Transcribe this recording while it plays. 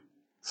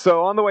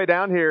So on the way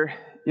down here,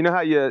 you know how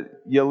you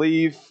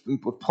leave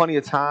with plenty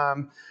of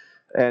time,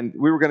 and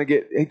we were going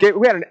to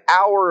we had an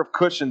hour of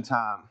cushion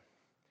time,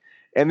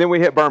 and then we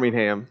hit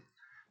Birmingham,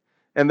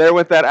 and there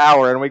went that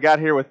hour, and we got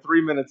here with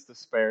 3 minutes to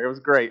spare. It was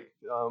great.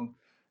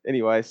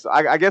 Anyway, so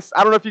I guess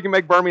I don't know if you can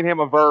make Birmingham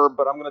a verb,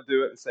 but I'm going to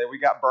do it and say we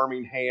got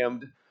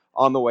Birminghammed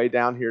on the way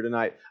down here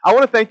tonight. I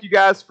want to thank you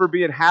guys for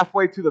being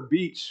halfway to the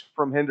beach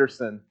from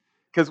Henderson,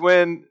 because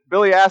when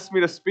Billy asked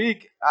me to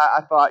speak, I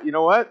thought, you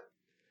know what?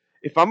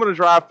 If I'm going to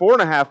drive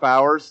 4.5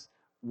 hours,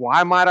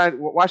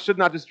 why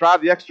shouldn't I just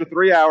drive the extra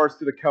 3 hours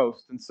to the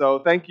coast? And so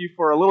thank you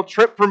for a little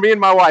trip for me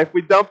and my wife.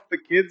 We dumped the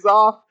kids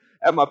off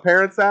at my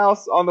parents'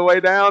 house on the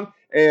way down.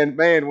 And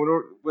man,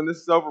 when this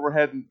is over, we're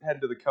heading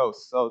to the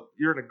coast. So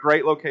you're in a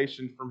great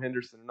location from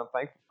Henderson, and I'm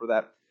thankful for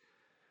that.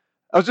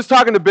 I was just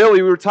talking to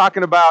Billy. We were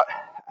talking about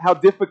how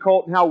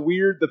difficult and how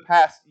weird the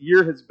past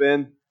year has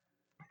been.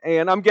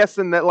 And I'm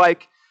guessing that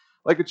like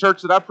the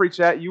church that I preach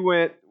at, you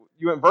went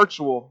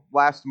virtual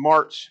last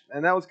March,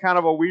 and that was kind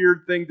of a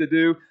weird thing to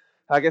do.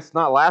 I guess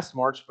not last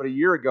March, but a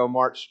year ago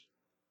March.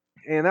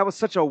 And that was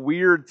such a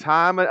weird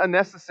time, a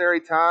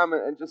necessary time,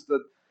 and just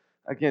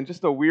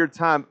a weird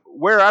time.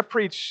 Where I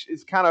preach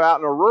is kind of out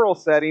in a rural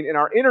setting, and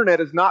our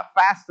internet is not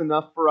fast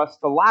enough for us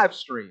to live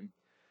stream.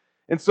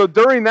 And so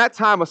during that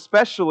time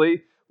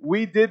especially,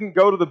 we didn't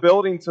go to the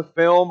building to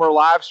film or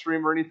live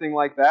stream or anything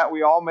like that.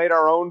 We all made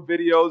our own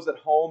videos at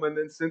home and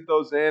then sent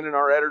those in, and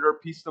our editor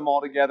pieced them all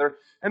together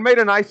and made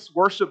a nice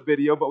worship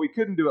video, but we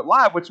couldn't do it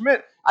live, which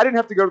meant I didn't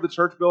have to go to the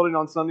church building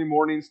on Sunday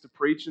mornings to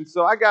preach. And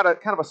so I got a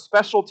kind of a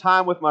special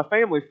time with my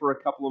family for a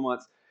couple of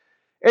months.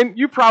 And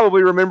you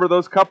probably remember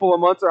those couple of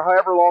months or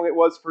however long it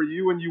was for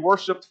you when you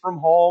worshiped from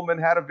home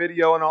and had a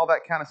video and all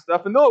that kind of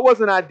stuff. And though it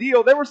wasn't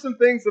ideal, there were some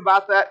things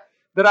about that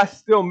I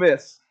still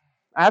miss.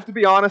 I have to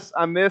be honest,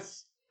 I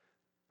miss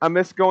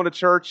going to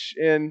church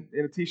in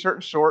a t-shirt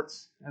and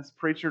shorts. As a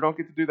preacher, don't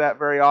get to do that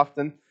very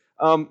often.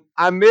 I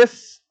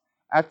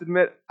have to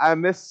admit, I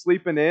miss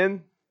sleeping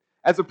in.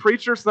 As a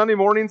preacher, Sunday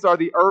mornings are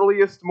the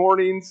earliest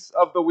mornings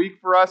of the week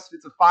for us.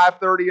 It's a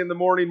 5:30 in the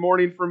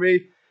morning for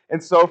me.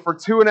 And so for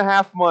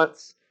 2.5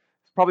 months,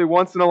 it's probably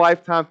once in a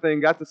lifetime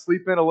thing, got to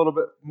sleep in a little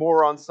bit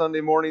more on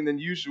Sunday morning than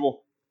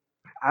usual.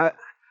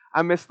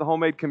 I miss the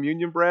homemade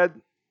communion bread,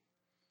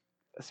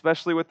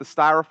 especially with the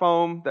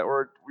styrofoam that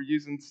we're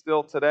using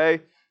still today.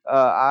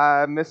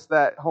 I miss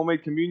that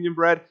homemade communion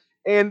bread.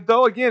 And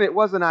though, again, it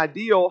wasn't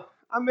ideal,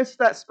 I miss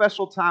that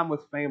special time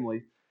with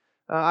family.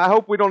 I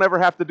hope we don't ever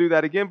have to do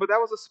that again, but that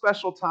was a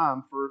special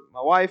time for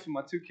my wife and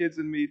my 2 kids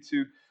and me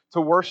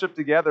to worship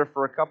together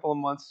for a couple of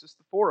months, just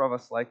the 4 of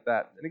us like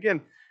that. And again,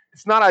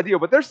 it's not ideal,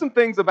 but there's some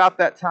things about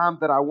that time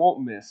that I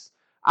won't miss.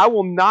 I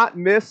will not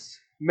miss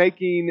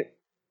making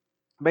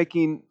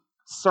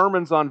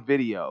sermons on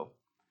video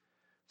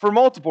for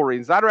multiple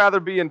reasons. I'd rather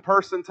be in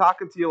person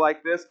talking to you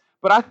like this,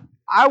 but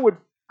I would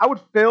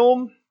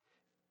film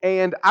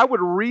and I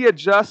would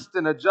readjust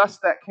and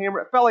adjust that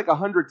camera. It felt like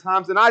 100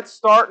 times, and I'd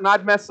start and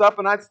I'd mess up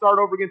and I'd start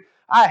over again.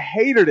 I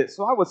hated it,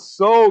 so I was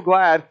so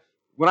glad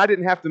when I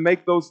didn't have to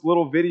make those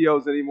little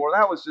videos anymore.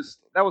 That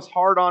was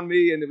hard on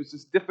me, and it was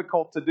just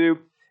difficult to do,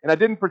 and I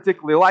didn't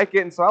particularly like it,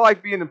 and so I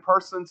like being in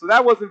person, so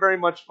that wasn't very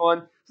much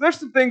fun. So there's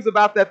some things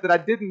about that I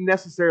didn't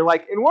necessarily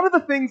like, and one of the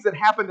things that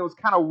happened that was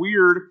kind of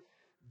weird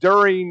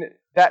during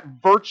that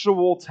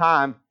virtual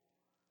time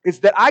is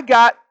that I'm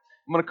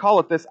going to call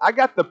it this, I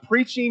got the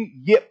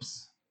preaching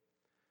yips.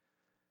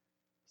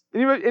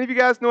 Any of you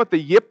guys know what the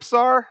yips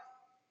are?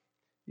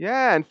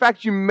 Yeah, in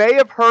fact, you may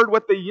have heard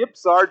what the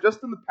yips are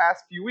just in the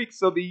past few weeks.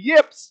 So the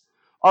yips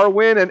are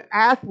when an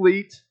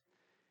athlete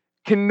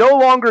can no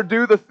longer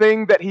do the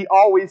thing that he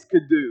always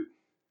could do.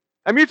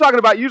 I mean, you're talking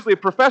about usually a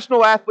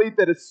professional athlete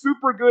that is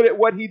super good at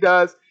what he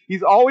does.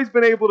 He's always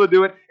been able to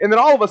do it. And then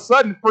all of a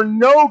sudden, for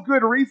no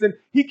good reason,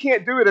 he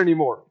can't do it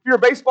anymore. If you're a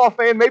baseball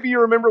fan, maybe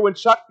you remember when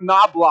Chuck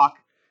Knobloch,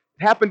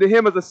 it happened to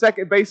him as a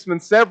second baseman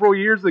several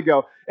years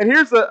ago. And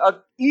here's an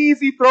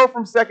easy throw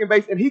from second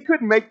base, and he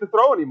couldn't make the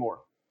throw anymore.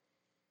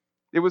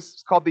 It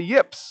was called the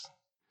yips.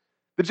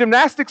 The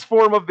gymnastics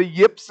form of the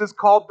yips is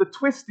called the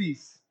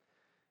twisties.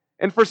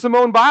 And for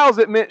Simone Biles,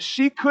 it meant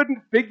she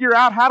couldn't figure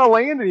out how to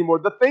land anymore.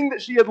 The thing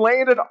that she had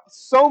landed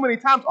so many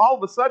times, all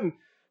of a sudden,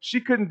 she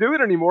couldn't do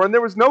it anymore. And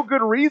there was no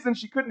good reason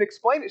she couldn't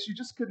explain it. She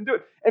just couldn't do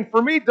it. And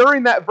for me,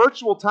 during that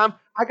virtual time,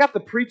 I got the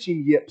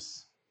preaching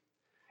yips.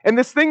 And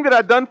this thing that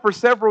I'd done for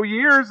several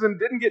years and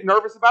didn't get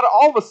nervous about it,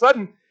 all of a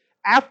sudden,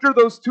 after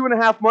those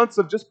 2.5 months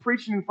of just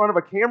preaching in front of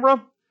a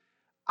camera,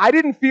 I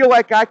didn't feel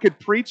like I could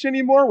preach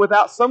anymore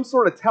without some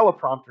sort of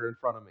teleprompter in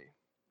front of me.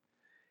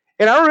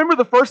 And I remember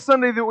the first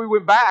Sunday that we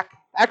went back,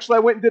 actually I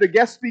went and did a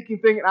guest speaking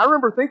thing, and I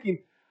remember thinking,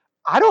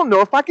 I don't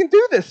know if I can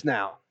do this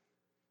now.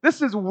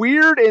 This is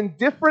weird and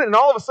different, and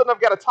all of a sudden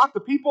I've got to talk to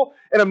people,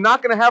 and I'm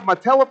not going to have my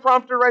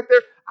teleprompter right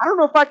there. I don't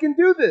know if I can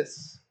do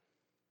this.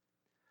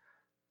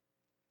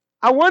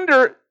 I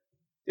wonder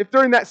if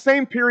during that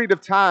same period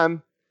of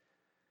time,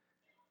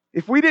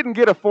 if we didn't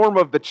get a form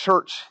of the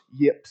church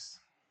yips.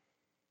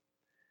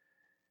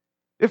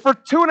 If for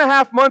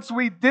 2.5 months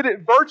we did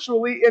it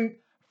virtually, and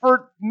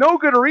for no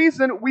good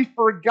reason, we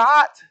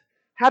forgot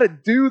how to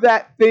do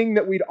that thing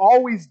that we'd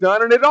always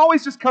done. And it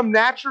always just come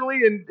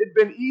naturally and it'd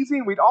been easy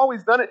and we'd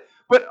always done it.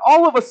 But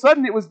all of a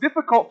sudden it was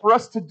difficult for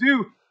us to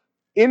do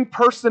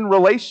in-person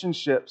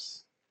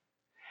relationships.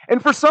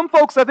 And for some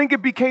folks, I think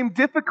it became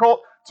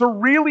difficult to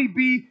really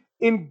be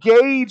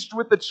engaged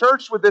with the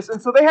church with this.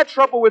 And so they had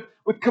trouble with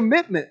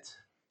commitment.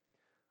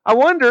 I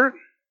wonder,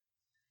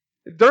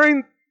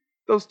 during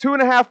those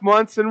 2.5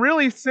 months, and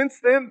really since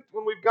then,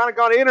 when we've kind of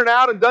gone in and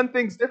out and done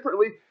things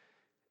differently,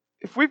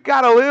 if we've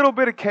got a little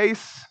bit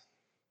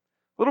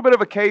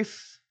of a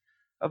case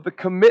of the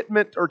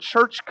commitment or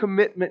church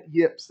commitment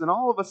yips, and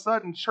all of a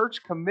sudden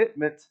church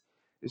commitment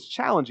is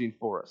challenging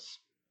for us.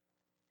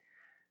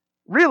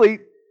 Really,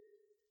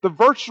 the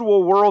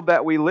virtual world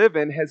that we live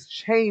in has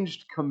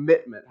changed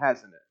commitment,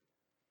 hasn't it?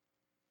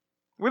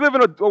 We live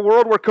in a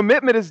world where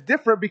commitment is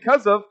different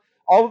because of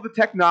all of the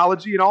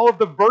technology and all of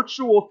the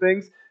virtual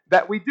things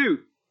that we do.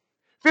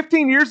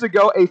 15 years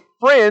ago, a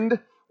friend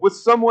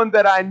was someone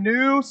that I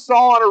knew,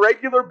 saw on a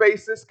regular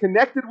basis,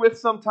 connected with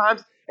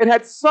sometimes, and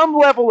had some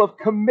level of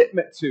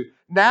commitment to.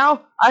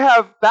 Now, I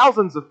have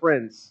thousands of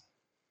friends.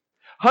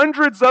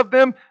 Hundreds of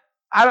them,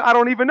 I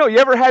don't even know. You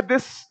ever had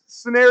this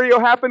scenario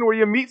happen where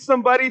you meet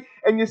somebody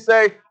and you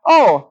say,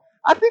 oh,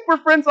 I think we're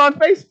friends on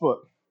Facebook.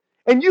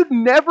 And you'd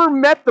never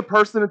met the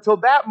person until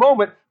that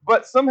moment,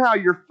 but somehow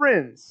you're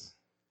friends.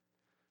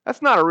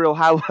 That's not a real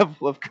high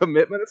level of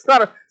commitment. It's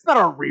not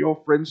a real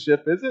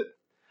friendship, is it?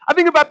 I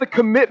think about the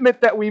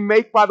commitment that we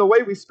make by the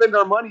way we spend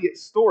our money at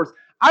stores.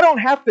 I don't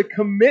have to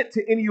commit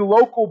to any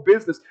local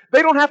business.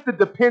 They don't have to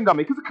depend on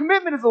me. Because a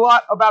commitment is a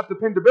lot about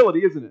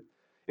dependability, isn't it?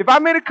 If I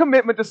made a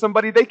commitment to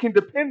somebody, they can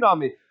depend on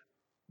me.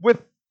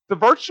 With the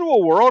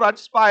virtual world, I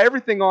just buy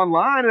everything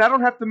online, and I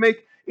don't have to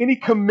make any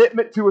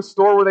commitment to a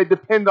store where they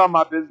depend on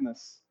my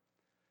business.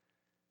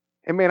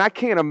 And man, I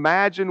can't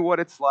imagine what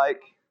it's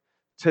like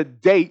to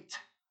date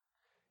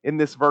in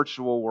this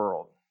virtual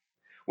world.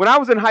 When I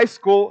was in high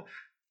school,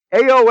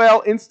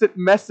 AOL Instant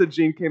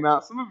Messaging came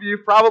out. Some of you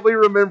probably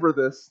remember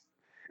this.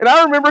 And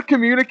I remember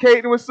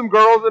communicating with some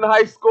girls in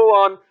high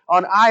school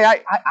on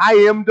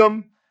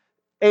IMDM,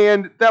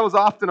 and that was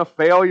often a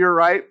failure,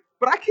 right?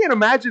 But I can't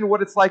imagine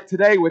what it's like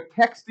today with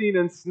texting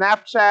and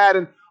Snapchat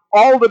and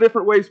all the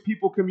different ways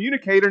people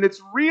communicate, and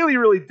it's really,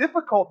 really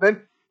difficult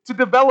then to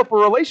develop a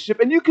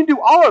relationship. And you can do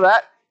all of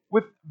that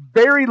with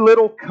very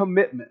little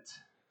commitment.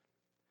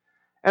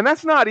 And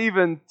that's not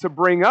even to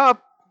bring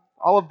up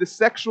all of the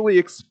sexually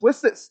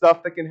explicit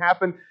stuff that can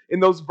happen in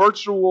those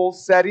virtual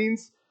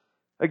settings,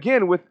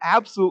 again, with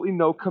absolutely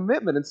no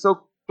commitment. And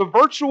so the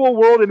virtual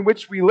world in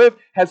which we live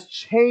has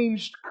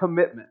changed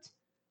commitment.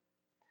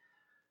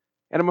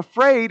 And I'm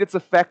afraid it's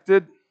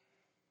affected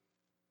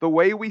the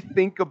way we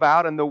think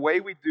about and the way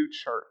we do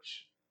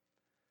church.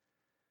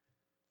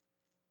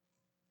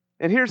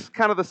 And here's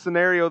kind of the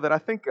scenario that I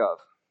think of.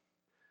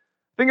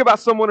 Think about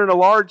someone in a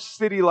large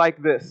city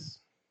like this,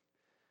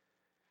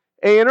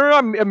 or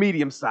a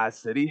medium-sized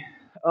city,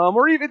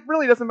 or even, it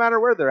really doesn't matter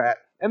where they're at.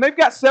 And they've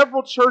got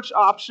several church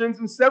options,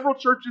 and several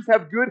churches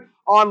have good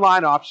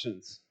online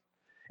options.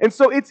 And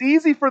so it's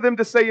easy for them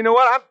to say, you know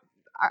what,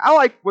 I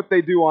like what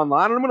they do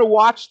online, and I'm going to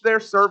watch their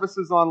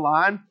services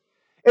online.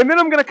 And then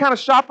I'm going to kind of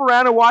shop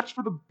around and watch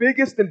for the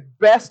biggest and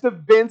best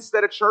events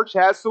that a church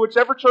has. So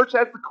whichever church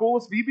has the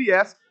coolest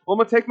VBS, well, I'm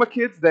going to take my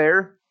kids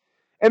there.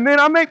 And then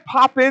I may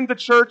pop into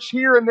church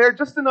here and there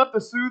just enough to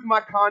soothe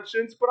my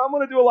conscience, but I'm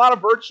going to do a lot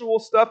of virtual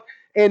stuff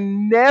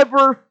and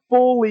never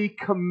fully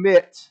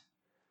commit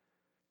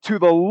to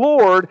the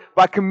Lord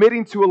by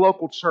committing to a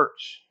local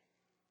church.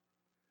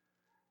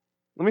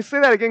 Let me say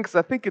that again because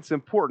I think it's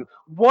important.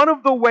 One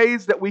of the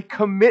ways that we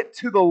commit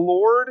to the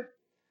Lord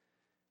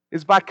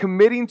is by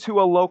committing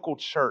to a local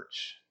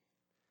church.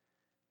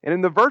 And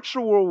in the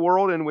virtual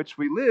world in which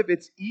we live,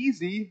 it's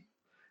easy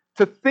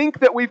to think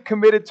that we've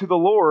committed to the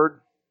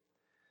Lord,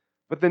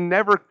 but then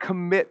never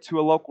commit to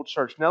a local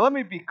church. Now, let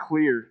me be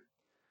clear.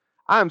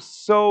 I am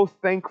so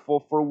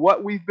thankful for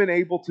what we've been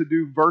able to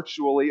do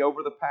virtually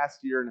over the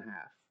past year and a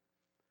half.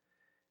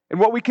 And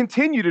what we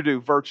continue to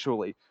do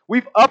virtually.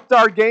 We've upped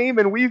our game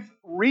and we've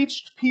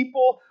reached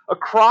people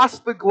across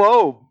the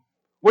globe.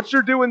 What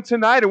you're doing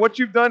tonight and what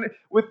you've done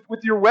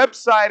with your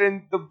website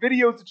and the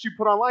videos that you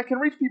put online can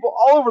reach people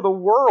all over the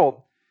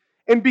world.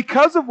 And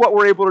because of what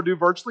we're able to do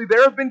virtually,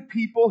 there have been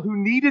people who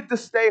needed to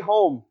stay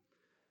home.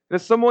 And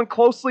as someone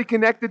closely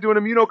connected to an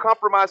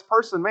immunocompromised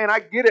person, man, I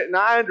get it and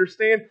I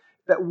understand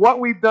that what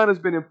we've done has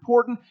been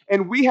important,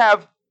 and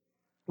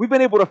we've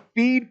been able to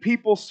feed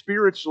people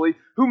spiritually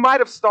who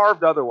might have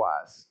starved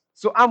otherwise.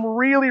 So I'm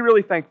really,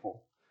 really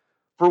thankful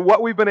for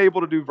what we've been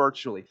able to do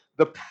virtually.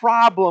 The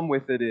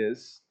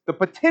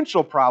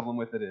potential problem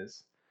with it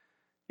is,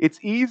 it's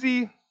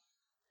easy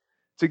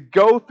to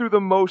go through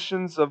the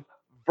motions of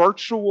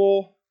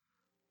virtual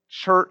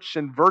church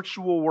and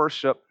virtual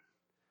worship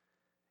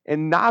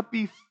and not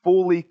be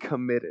fully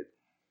committed.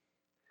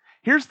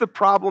 Here's the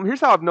problem. Here's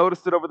how I've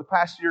noticed it over the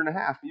past year and a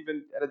half,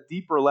 even at a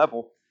deeper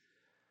level.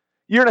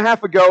 A year and a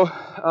half ago,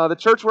 the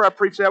church where I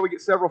preach at, we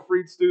get several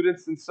freed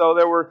students, and so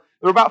there were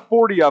about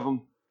 40 of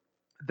them.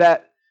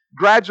 that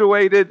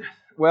graduated.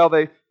 Well,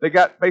 they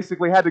got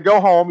basically had to go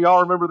home.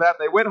 Y'all remember that?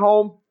 They went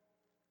home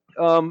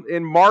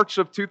in March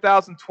of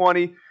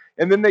 2020,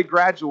 and then they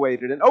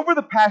graduated. And over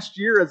the past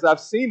year, as I've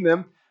seen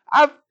them,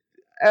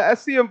 I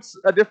see them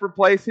a different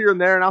place here and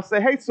there, and I'll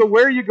say, hey, so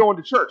where are you going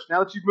to church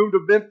now that you've moved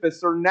to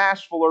Memphis or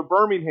Nashville or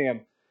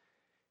Birmingham?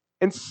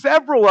 And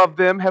several of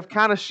them have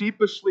kind of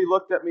sheepishly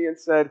looked at me and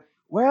said,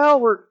 well,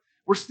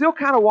 we're still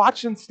kind of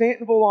watching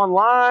Stantonville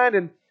online,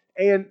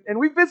 and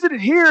we visited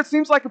here. It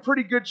seems like a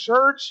pretty good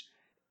church.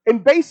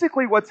 And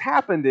basically what's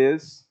happened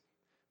is,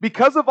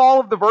 because of all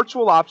of the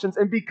virtual options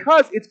and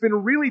because it's been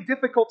really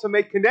difficult to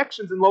make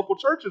connections in local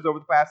churches over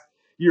the past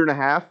year and a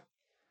half,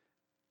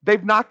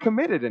 they've not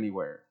committed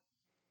anywhere.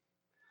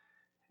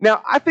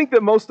 Now, I think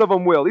that most of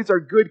them will. These are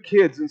good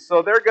kids, and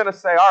so they're going to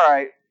say, all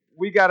right,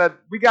 we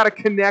gotta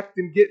connect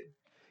and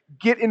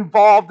get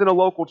involved in a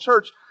local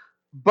church.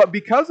 But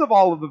because of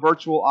all of the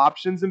virtual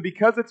options and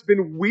because it's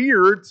been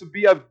weird to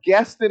be a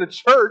guest in a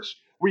church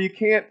where you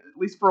can't, at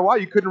least for a while,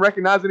 you couldn't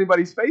recognize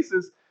anybody's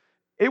faces,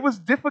 it was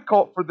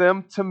difficult for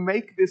them to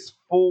make this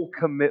full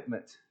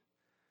commitment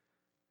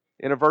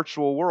in a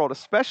virtual world,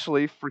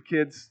 especially for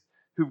kids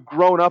who've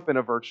grown up in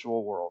a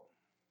virtual world.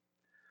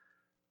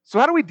 So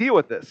how do we deal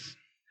with this?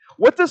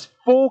 What does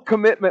full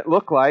commitment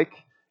look like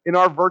in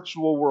our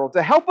virtual world?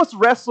 To help us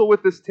wrestle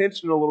with this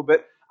tension a little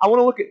bit, I want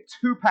to look at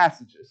two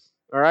passages.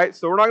 All right,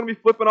 so we're not going to be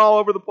flipping all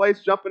over the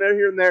place, jumping in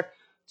here and there.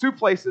 Two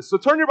places. So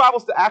turn your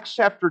Bibles to Acts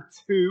chapter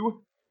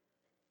 2.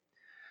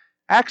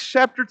 Acts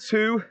chapter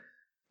 2.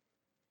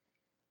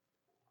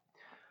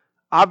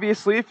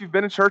 Obviously, if you've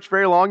been in church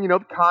very long, you know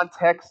the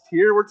context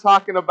here. We're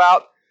talking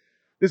about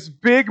this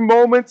big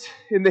moment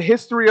in the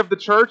history of the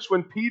church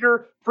when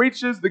Peter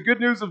preaches the good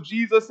news of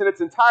Jesus in its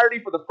entirety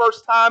for the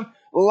first time.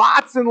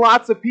 Lots and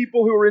lots of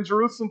people who are in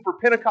Jerusalem for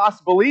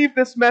Pentecost believe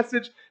this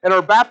message and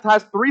are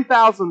baptized,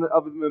 3,000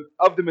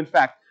 of them in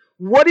fact.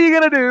 What are you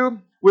going to do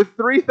with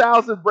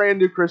 3,000 brand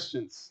new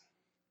Christians?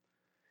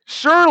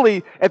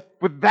 Surely,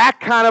 with that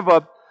kind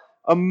of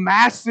a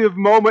massive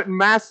moment and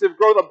massive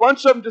growth, a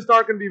bunch of them just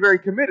aren't going to be very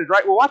committed,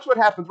 right? Well, watch what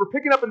happens. We're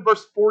picking up in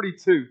verse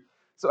 42.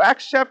 So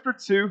Acts chapter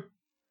 2,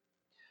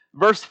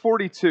 verse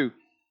 42.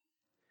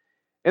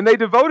 And they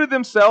devoted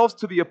themselves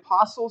to the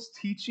apostles'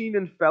 teaching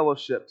and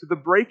fellowship, to the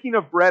breaking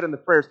of bread and the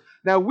prayers.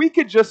 Now, we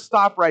could just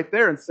stop right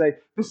there and say,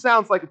 this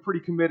sounds like a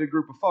pretty committed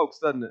group of folks,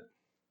 doesn't it?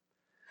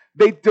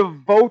 They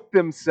devote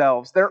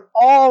themselves. They're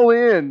all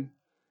in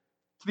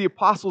to the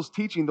apostles'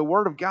 teaching, the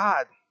Word of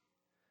God.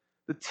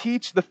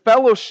 The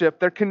fellowship,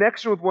 their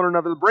connection with one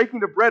another, the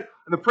breaking of bread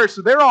and the prayer.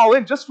 So they're all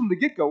in just from the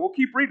get-go. We'll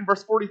keep reading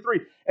verse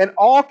 43. And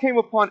all came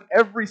upon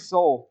every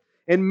soul,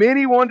 and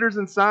many wonders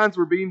and signs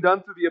were being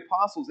done through the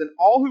apostles. And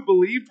all who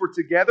believed were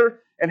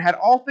together and had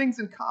all things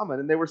in common.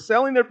 And they were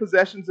selling their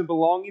possessions and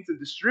belongings and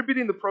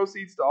distributing the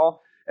proceeds to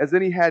all as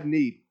any had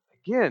need.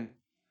 Again,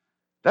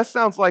 that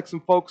sounds like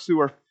some folks who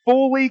are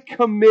fully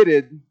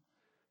committed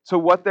to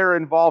what they're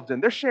involved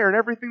in. They're sharing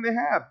everything they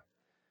have.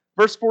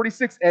 Verse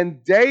 46,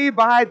 and day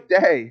by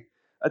day,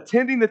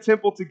 attending the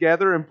temple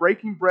together and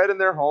breaking bread in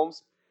their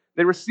homes,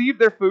 they received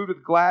their food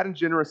with glad and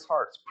generous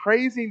hearts,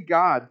 praising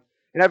God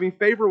and having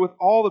favor with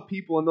all the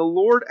people. And the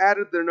Lord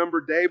added their number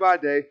day by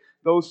day,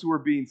 those who were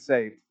being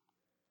saved.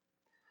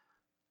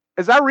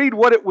 As I read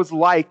what it was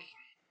like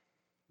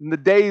in the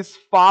days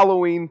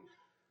following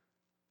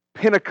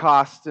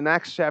Pentecost in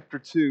Acts chapter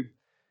 2,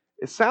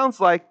 it sounds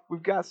like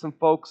we've got some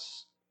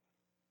folks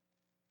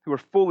who are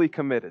fully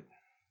committed.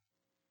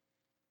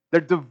 They're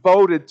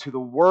devoted to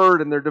the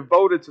Word, and they're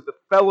devoted to the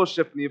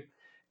fellowship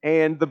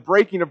and the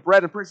breaking of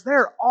bread and praise.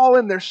 They're all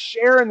in there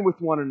sharing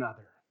with one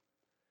another.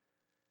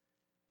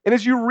 And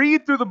as you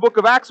read through the book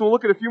of Acts, we'll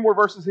look at a few more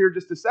verses here in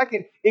just a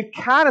second, it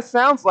kind of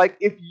sounds like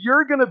if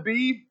you're going to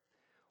be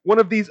one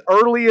of these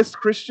earliest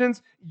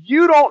Christians,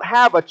 you don't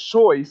have a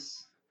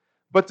choice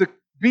but to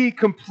be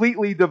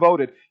completely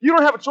devoted. You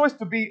don't have a choice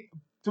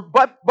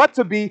but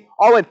to be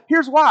all in.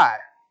 Here's why.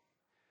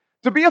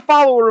 To be a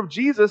follower of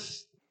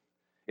Jesus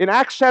in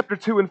Acts chapter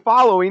 2 and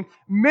following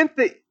meant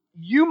that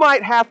you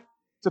might have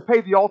to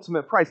pay the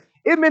ultimate price.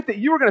 It meant that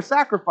you were going to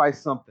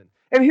sacrifice something.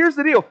 And here's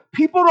the deal.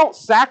 People don't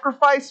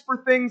sacrifice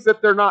for things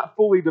that they're not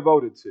fully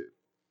devoted to.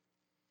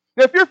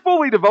 Now, if you're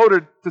fully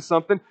devoted to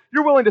something,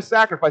 you're willing to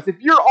sacrifice. If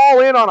you're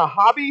all in on a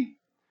hobby,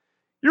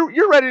 you're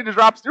willing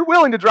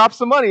to drop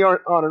some money on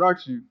it,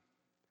 aren't you?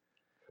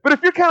 But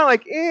if you're kind of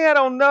like, I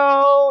don't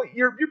know,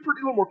 you're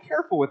pretty a little more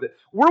careful with it.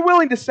 We're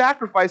willing to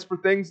sacrifice for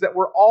things that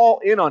we're all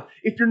in on.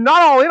 If you're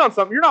not all in on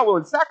something, you're not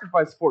willing to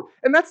sacrifice for it.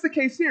 And that's the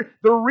case here.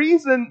 The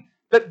reason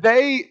that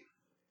they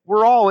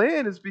were all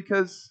in is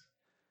because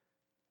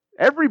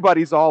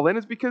everybody's all in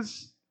is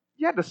because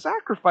you had to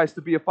sacrifice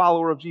to be a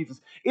follower of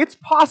Jesus. It's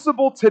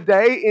possible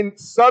today in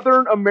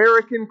Southern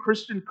American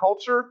Christian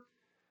culture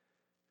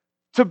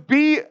to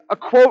be a,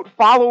 quote,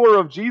 follower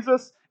of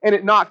Jesus and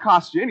it not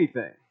cost you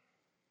anything.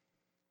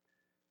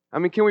 I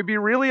mean, can we be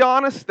really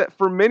honest that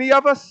for many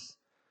of us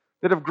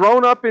that have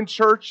grown up in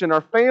church and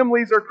our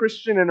families are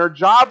Christian and our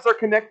jobs are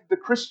connected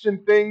to Christian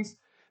things,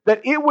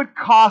 that it would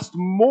cost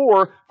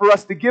more for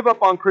us to give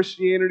up on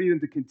Christianity than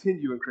to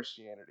continue in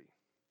Christianity.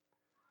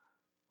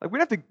 Like we'd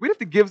have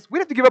to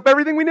give up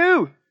everything we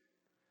knew if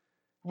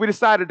we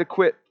decided to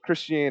quit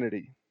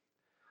Christianity.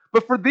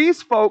 But for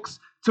these folks,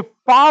 to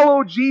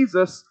follow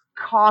Jesus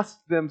cost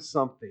them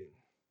something.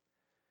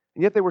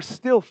 And yet they were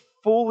still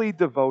fully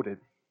devoted.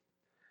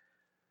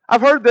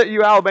 I've heard that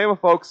you Alabama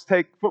folks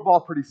take football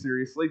pretty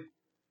seriously.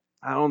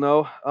 I don't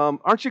know.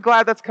 Aren't you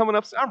glad that's coming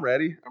up? I'm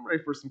ready. I'm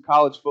ready for some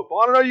college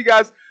football. I don't know, you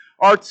guys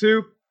are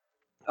too.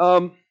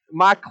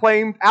 Alabama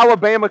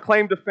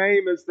claim to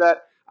fame is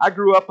that I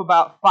grew up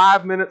about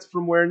 5 minutes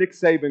from where Nick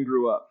Saban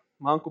grew up.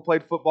 My uncle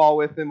played football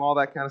with him, all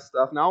that kind of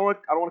stuff. Now, I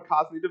don't want to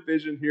cause any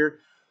division here.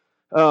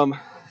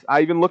 I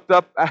even looked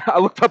up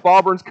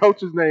Auburn's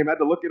coach's name. I had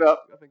to look it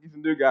up. I think he's a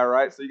new guy,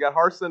 right? So you got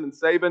Harsin and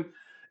Saban.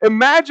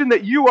 Imagine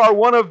that you are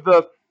one of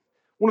the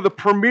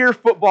premier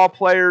football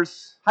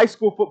players, high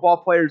school football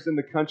players in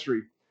the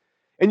country.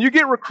 And you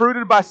get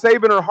recruited by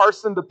Saban or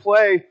Harsin to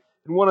play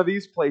in one of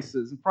these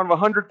places in front of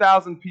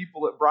 100,000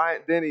 people at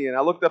Bryant-Denny. And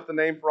I looked up the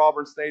name for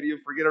Auburn Stadium,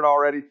 forget it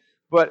already.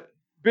 But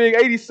big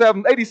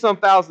 80-some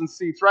thousand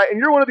seats, right? And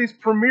you're one of these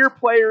premier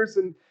players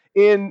in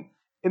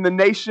the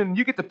nation.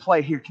 You get to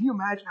play here. Can you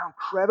imagine how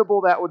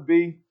incredible that would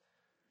be?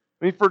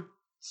 I mean, for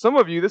some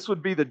of you, this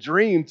would be the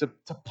dream to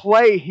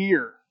play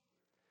here.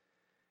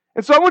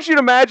 And so I want you to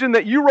imagine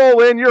that you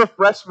roll in, you're a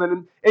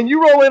freshman, and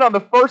you roll in on the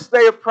first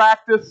day of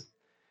practice,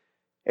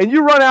 and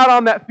you run out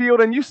on that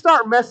field and you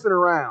start messing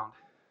around.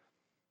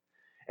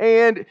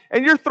 And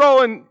you're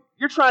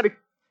trying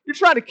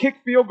to kick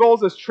field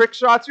goals as trick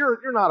shots.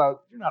 You're not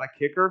a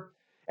kicker.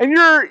 And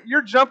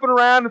you're jumping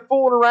around and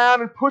fooling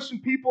around and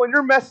pushing people and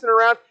you're messing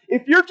around.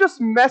 If you're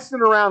just messing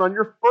around on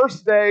your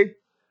first day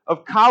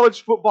of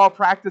college football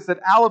practice at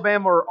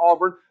Alabama or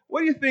Auburn,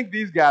 what do you think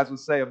these guys would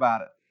say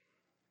about it?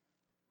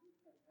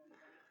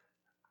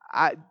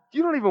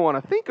 You don't even want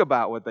to think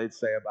about what they'd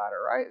say about it,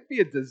 right? It'd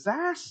be a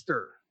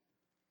disaster.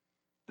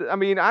 I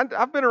mean,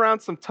 I've been around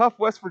some tough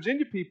West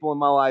Virginia people in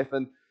my life,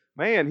 and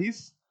man,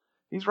 he's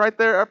right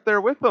there up there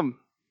with them.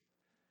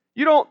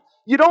 You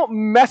don't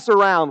mess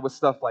around with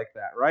stuff like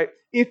that, right?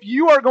 If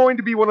you are going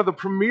to be one of the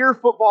premier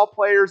football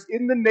players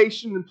in the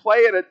nation and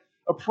play at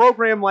a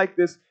program like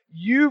this,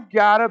 you've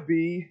got to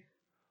be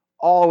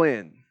all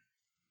in,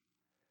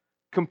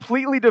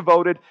 completely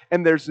devoted,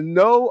 and there's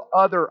no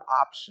other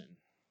option.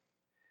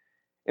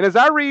 And as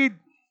I read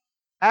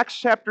Acts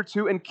chapter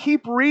 2 and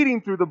keep reading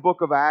through the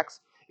book of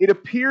Acts, it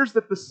appears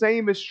that the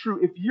same is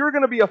true. If you're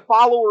going to be a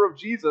follower of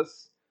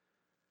Jesus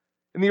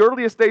in the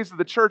earliest days of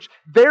the church,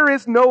 there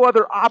is no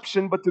other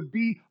option but to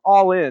be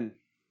all in.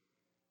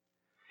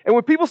 And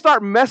when people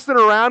start messing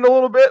around a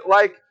little bit,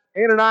 like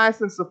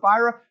Ananias and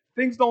Sapphira,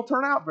 things don't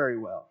turn out very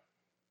well.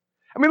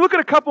 I mean, look at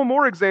a couple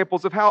more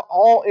examples of how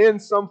all in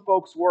some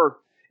folks were.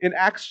 In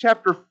Acts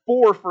chapter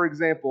 4, for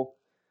example,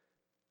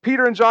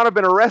 Peter and John have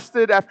been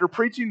arrested after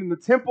preaching in the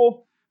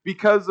temple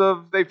because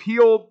they've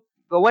healed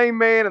the lame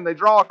man and they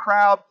draw a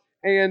crowd,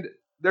 and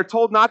they're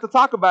told not to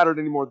talk about it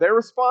anymore. Their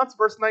response,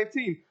 verse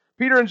 19,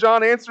 Peter and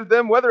John answered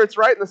them, "Whether it's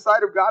right in the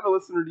sight of God to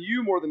listen to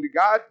you more than to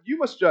God, you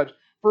must judge.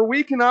 For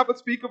we cannot but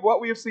speak of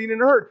what we have seen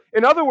and heard."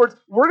 In other words,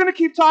 we're going to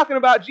keep talking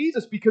about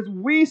Jesus because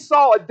we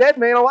saw a dead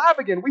man alive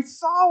again. We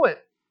saw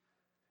it.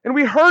 And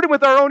we heard him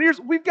with our own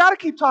ears. We've got to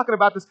keep talking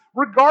about this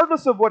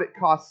regardless of what it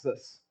costs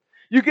us.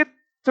 You get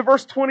to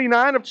verse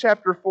 29 of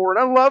chapter 4, and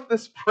I love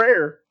this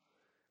prayer.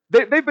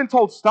 They've been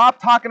told,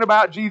 stop talking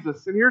about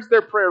Jesus. And here's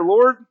their prayer: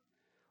 Lord,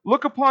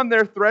 look upon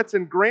their threats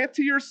and grant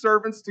to your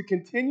servants to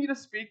continue to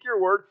speak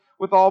your word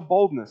with all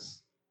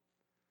boldness.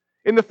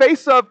 In the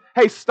face of,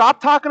 hey,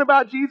 stop talking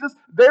about Jesus,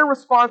 their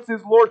response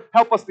is, Lord,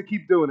 help us to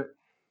keep doing it.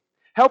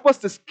 Help us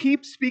to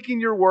keep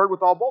speaking your word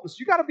with all boldness.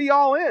 You got to be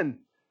all in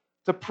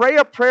to pray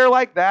a prayer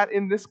like that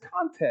in this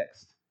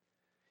context.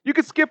 You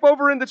could skip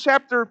over into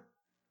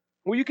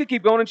you could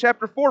keep going in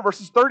chapter 4,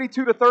 verses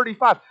 32 to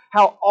 35,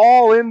 how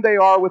all in they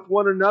are with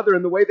one another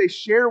and the way they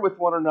share with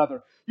one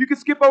another. You could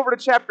skip over to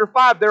chapter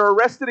 5. They're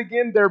arrested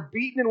again, they're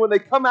beaten, and when they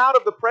come out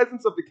of the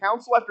presence of the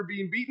council after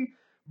being beaten,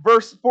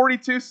 verse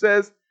 42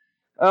 says,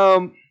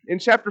 in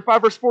chapter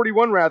 5, verse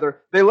 41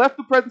 rather, they left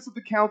the presence of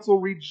the council,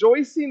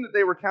 rejoicing that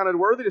they were counted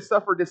worthy to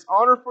suffer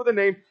dishonor for the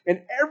name,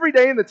 and every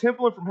day in the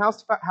temple and from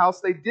house to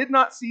house, they did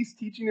not cease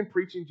teaching and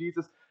preaching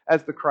Jesus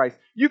as the Christ.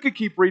 You could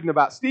keep reading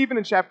about Stephen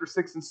in chapter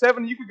 6 and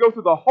 7. You could go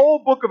through the whole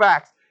book of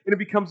Acts, and it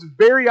becomes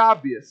very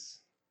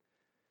obvious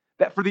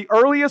that for the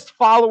earliest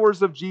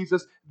followers of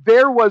Jesus,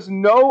 there was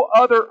no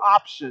other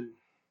option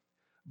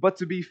but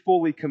to be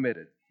fully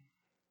committed.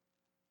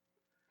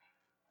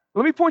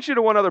 Let me point you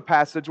to one other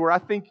passage where I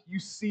think you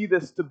see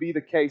this to be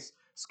the case.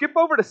 Skip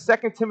over to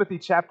 2 Timothy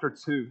chapter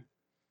 2.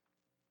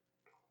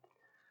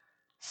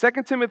 2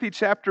 Timothy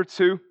chapter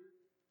 2.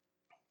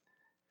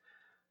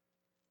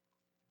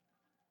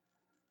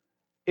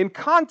 In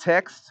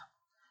context,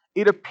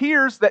 it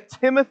appears that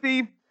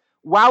Timothy,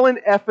 while in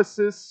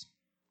Ephesus,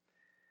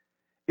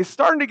 is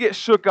starting to get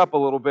shook up a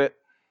little bit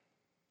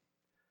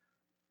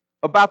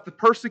about the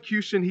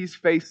persecution he's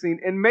facing,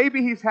 and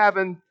maybe he's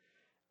having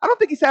I don't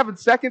think he's having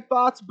second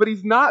thoughts, but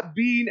he's not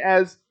being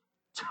as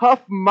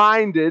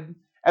tough-minded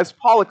as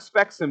Paul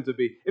expects him to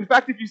be. In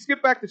fact, if you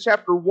skip back to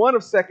chapter 1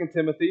 of 2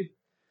 Timothy,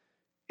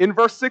 in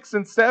verse 6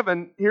 and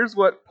 7, here's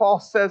what Paul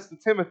says to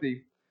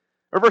Timothy,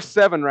 or verse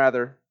 7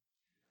 rather.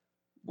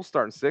 We'll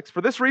start in 6.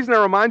 For this reason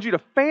I remind you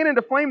to fan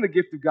into flame the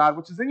gift of God,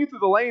 which is in you through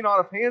the laying on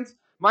of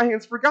my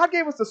hands. For God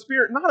gave us a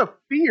spirit not of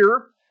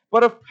fear,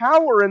 but of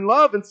power and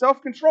love and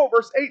self-control.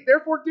 Verse 8,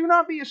 therefore do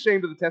not be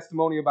ashamed of the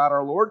testimony about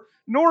our Lord,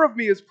 nor of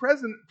me as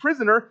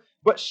prisoner,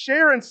 but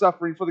share in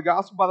suffering for the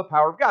gospel by the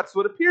power of God. So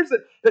it appears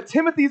that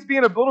Timothy's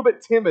being a little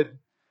bit timid.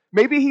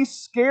 Maybe he's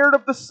scared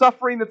of the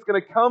suffering that's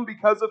going to come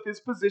because of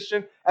his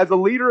position as a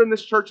leader in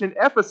this church in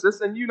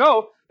Ephesus. And you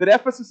know that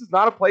Ephesus is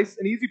not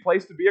an easy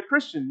place to be a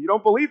Christian. You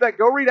don't believe that?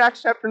 Go read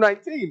Acts chapter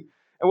 19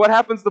 and what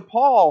happens to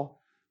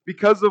Paul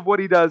because of what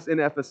he does in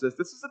Ephesus.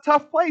 This is a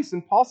tough place.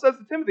 And Paul says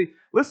to Timothy,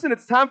 listen,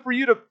 it's time for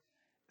you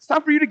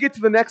to get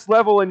to the next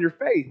level in your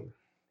faith.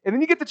 And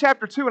then you get to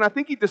chapter 2, and I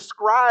think he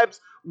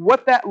describes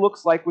what that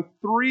looks like with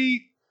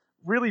 3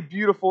 really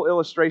beautiful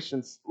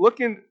illustrations. Look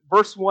in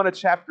verse 1 of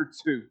chapter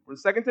 2. We're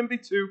in 2 Timothy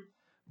 2,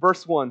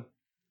 verse 1.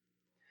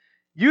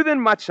 You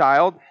then, my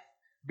child,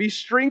 be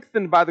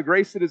strengthened by the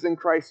grace that is in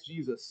Christ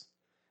Jesus.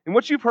 And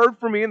what you've heard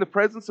from me in the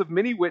presence of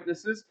many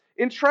witnesses,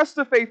 entrust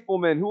to faithful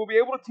men who will be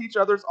able to teach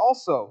others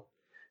also.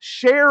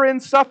 Share in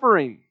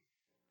suffering.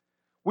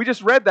 We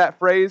just read that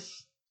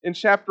phrase in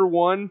chapter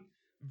 1,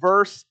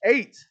 verse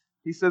 8.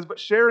 He says, but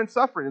share in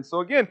suffering. And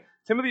so again,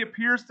 Timothy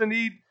appears to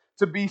need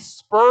to be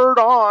spurred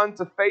on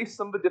to face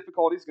some of the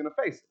difficulties he's going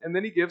to face. And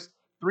then he gives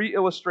 3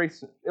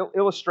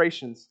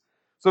 illustrations.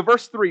 So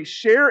verse 3,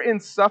 share in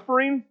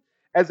suffering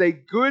as a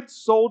good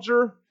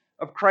soldier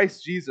of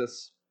Christ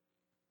Jesus.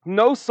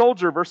 No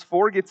soldier, verse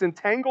 4, gets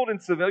entangled in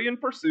civilian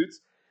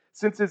pursuits,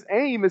 since his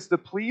aim is to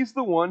please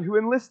the one who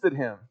enlisted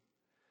him.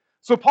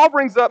 So Paul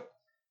brings up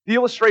the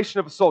illustration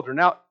of a soldier.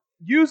 Now,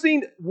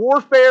 using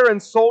warfare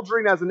and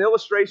soldiering as an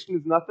illustration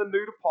is nothing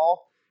new to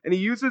Paul, and he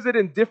uses it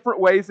in different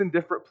ways in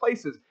different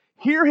places.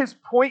 Here his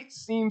point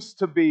seems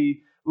to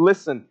be,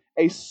 listen,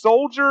 a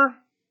soldier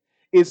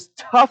is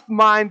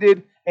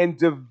tough-minded and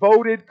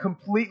devoted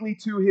completely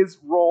to his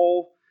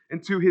role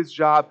and to his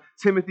job.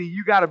 Timothy,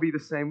 you got to be the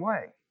same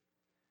way.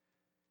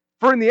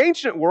 For in the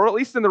ancient world, at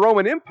least in the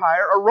Roman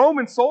Empire, a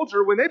Roman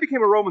soldier, when they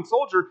became a Roman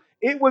soldier,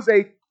 it was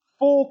a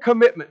full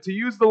commitment, to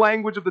use the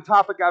language of the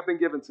topic I've been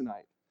given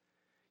tonight.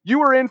 You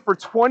were in for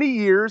 20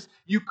 years,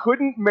 you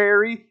couldn't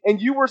marry,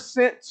 and you were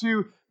sent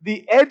to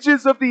the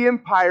edges of the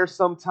empire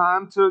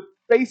sometime to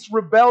face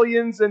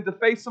rebellions and to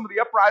face some of the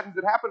uprisings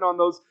that happened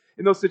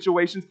in those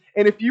situations.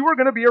 And if you were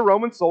going to be a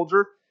Roman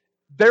soldier,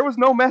 there was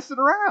no messing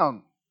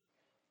around.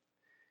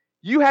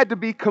 You had to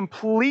be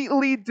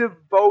completely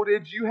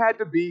devoted. You had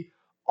to be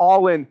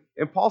all in.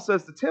 And Paul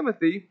says to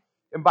Timothy,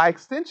 and by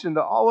extension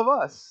to all of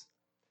us,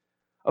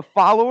 a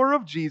follower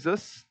of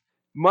Jesus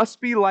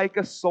must be like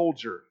a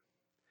soldier.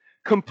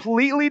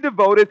 Completely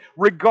devoted,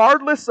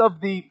 regardless of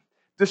the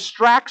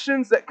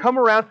distractions that come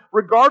around,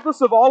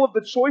 regardless of all of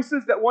the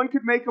choices that one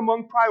could make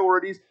among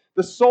priorities,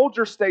 the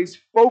soldier stays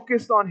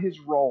focused on his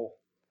role.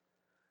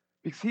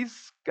 Because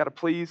he's got to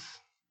please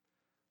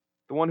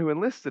the one who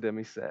enlisted him,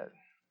 he said.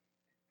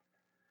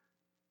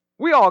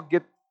 We all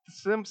get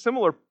some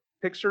similar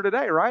picture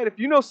today, right? If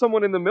you know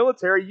someone in the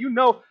military, you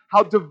know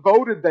how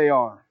devoted they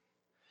are.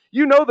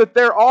 You know that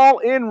they're all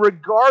in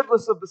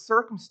regardless of the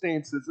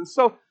circumstances. And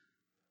so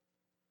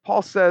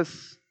Paul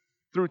says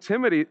through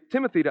Timothy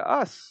to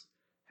us,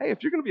 hey,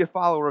 if you're going to be a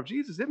follower of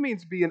Jesus, it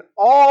means being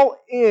all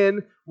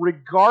in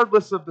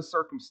regardless of the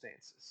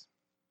circumstances.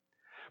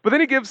 But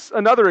then he gives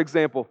another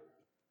example.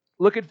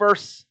 Look at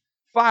verse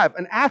 5.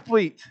 An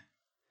athlete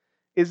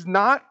is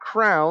not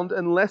crowned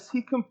unless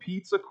he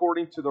competes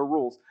according to the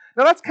rules.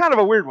 Now that's kind of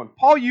a weird one.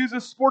 Paul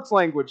uses sports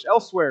language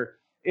elsewhere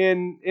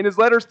in his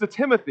letters to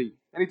Timothy,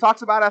 and he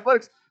talks about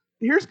athletics.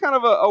 Here's kind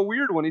of a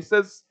weird one. He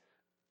says,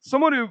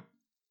 someone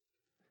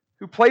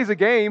who plays a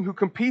game, who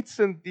competes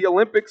in the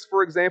Olympics,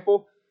 for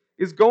example,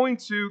 is going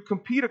to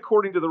compete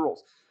according to the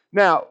rules.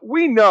 Now,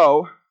 we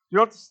know, you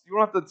don't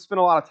have to spend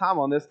a lot of time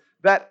on this,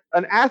 that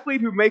an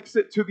athlete who makes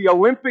it to the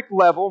Olympic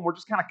level, and we're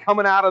just kind of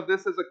coming out of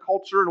this as a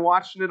culture and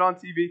watching it on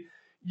TV,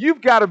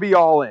 you've got to be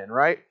all in,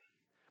 right?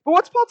 But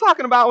what's Paul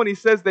talking about when he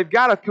says they've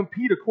got to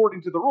compete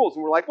according to the rules?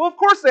 And we're like, well, of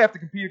course they have to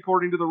compete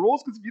according to the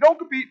rules, because if you don't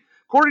compete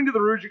according to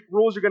the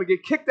rules, you're going to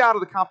get kicked out of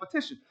the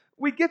competition.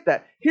 We get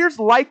that. Here's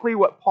likely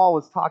what Paul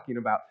is talking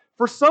about.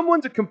 For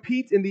someone to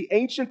compete in the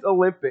ancient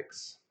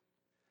Olympics,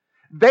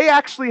 they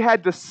actually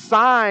had to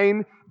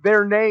sign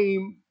their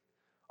name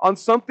on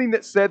something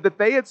that said that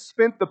they had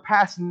spent the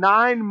past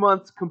 9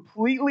 months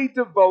completely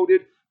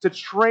devoted to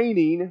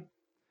training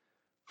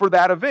for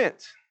that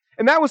event.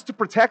 And that was to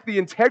protect the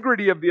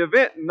integrity of the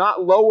event and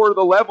not lower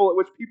the level at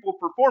which people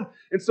performed.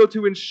 And so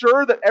to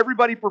ensure that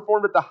everybody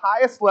performed at the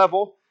highest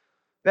level,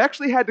 they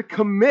actually had to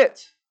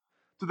commit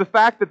to the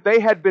fact that they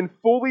had been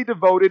fully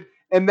devoted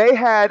and they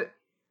had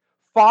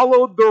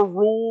followed the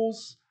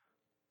rules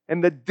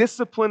and the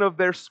discipline of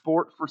their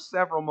sport for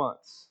several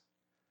months.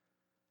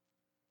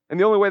 And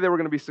the only way they were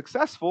going to be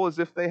successful is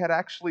if they had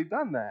actually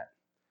done that.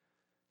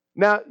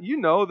 Now, you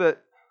know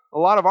that a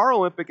lot of our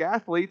Olympic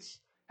athletes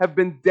have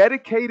been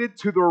dedicated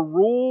to the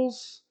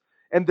rules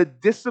and the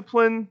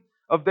discipline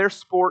of their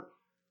sport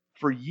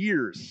for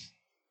years.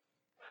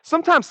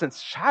 Sometimes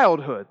since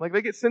childhood. Like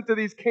they get sent to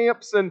these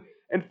camps and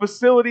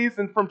facilities,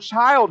 and from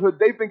childhood,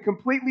 they've been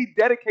completely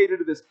dedicated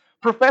to this.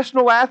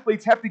 Professional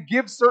athletes have to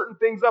give certain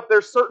things up.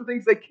 There's certain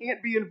things they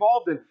can't be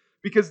involved in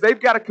because they've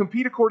got to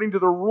compete according to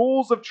the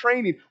rules of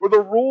training or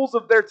the rules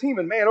of their team.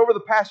 And man, over the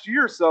past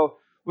year or so,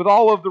 with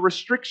all of the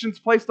restrictions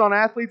placed on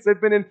athletes,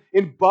 they've been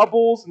in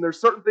bubbles, and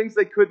there's certain things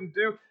they couldn't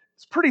do.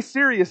 It's pretty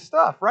serious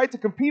stuff, right? To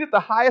compete at the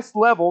highest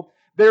level,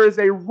 there is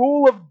a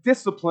rule of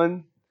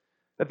discipline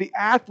that the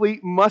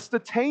athlete must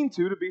attain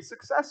to be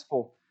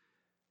successful.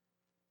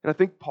 And I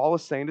think Paul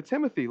is saying to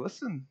Timothy,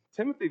 listen,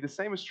 Timothy, the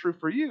same is true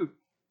for you.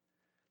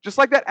 Just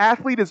like that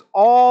athlete is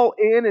all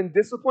in and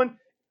disciplined,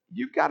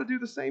 you've got to do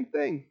the same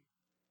thing.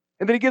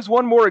 And then he gives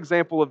one more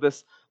example of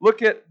this.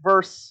 Look at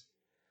verse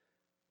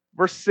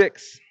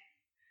 6.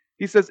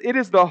 He says, it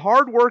is the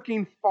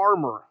hardworking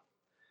farmer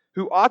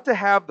who ought to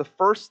have the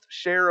first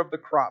share of the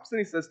crops. Then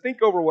he says,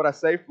 think over what I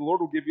say, for the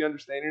Lord will give you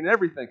understanding in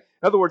everything.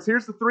 In other words,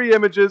 here's the three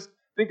images.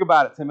 Think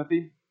about it,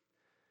 Timothy.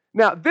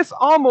 Now, this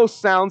almost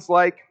sounds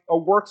like a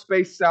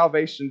works-based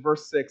salvation,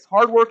 verse 6.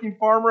 Hardworking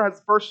farmer has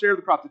the first share of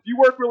the crops. If you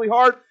work really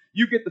hard,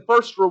 you get the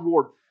first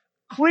reward.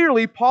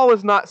 Clearly, Paul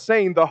is not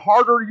saying the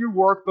harder you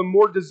work, the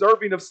more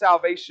deserving of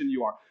salvation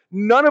you are.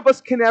 None of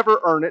us can ever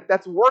earn it.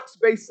 That's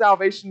works-based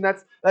salvation.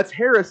 That's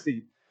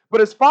heresy.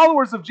 But as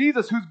followers of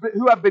Jesus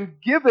who have been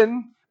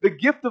given the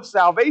gift of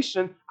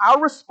salvation, our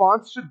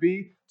response should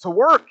be to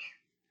work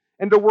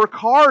and to work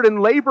hard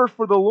and labor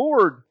for the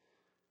Lord.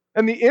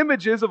 And the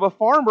images of a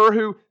farmer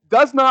who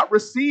does not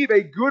receive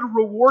a good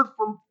reward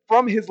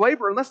from his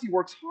labor unless he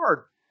works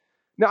hard.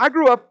 Now, I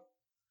grew up,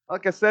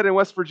 like I said, in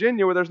West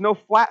Virginia where there's no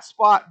flat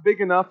spot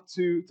big enough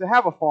to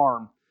have a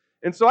farm.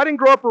 And so I didn't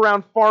grow up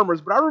around farmers,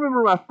 but I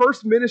remember my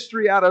first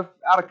ministry out of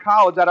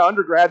college, out of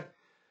undergrad,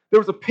 there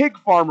was a pig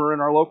farmer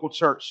in our local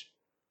church.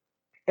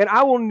 And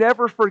I will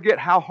never forget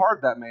how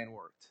hard that man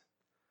worked.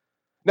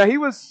 Now,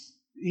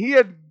 he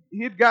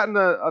had gotten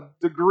a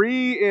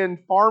degree in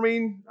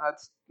farming.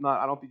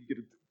 I don't think you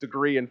get a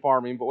degree in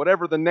farming, but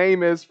whatever the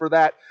name is for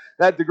that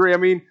degree. I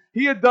mean,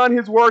 he had done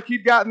his work.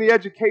 He'd gotten the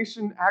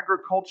education,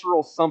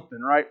 agricultural something,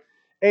 right?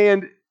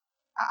 And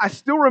I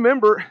still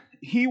remember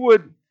he'd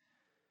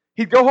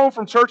go home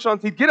from church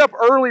he'd get up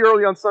early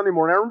on Sunday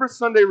morning. I remember his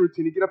Sunday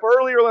routine. He'd get up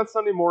early on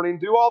Sunday morning,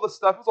 do all the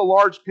stuff. It was a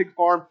large pig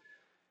farm.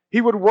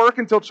 He would work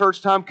until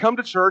church time, come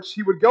to church.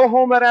 He would go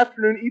home that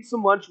afternoon, eat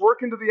some lunch,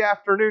 work into the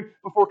afternoon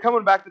before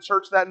coming back to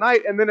church that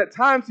night. And then at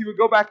times he would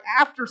go back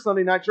after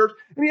Sunday night church,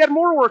 and he had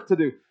more work to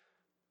do.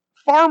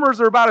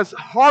 Farmers are about as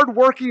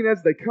hardworking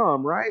as they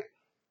come, right?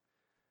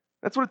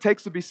 That's what it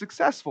takes to be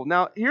successful.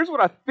 Now, here's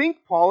what I think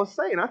Paul is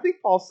saying. I think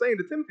Paul's saying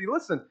to Timothy,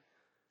 listen,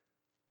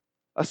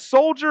 a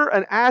soldier,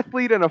 an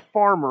athlete, and a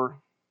farmer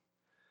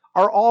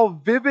are all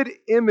vivid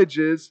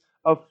images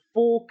of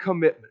full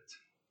commitment.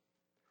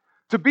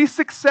 To be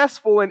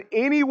successful in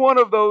any one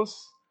of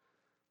those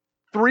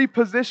three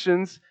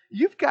positions,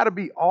 you've got to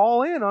be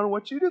all in on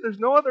what you do. There's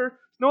no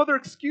other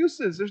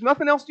excuses. There's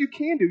nothing else you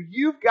can do.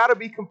 You've got to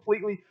be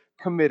completely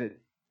committed.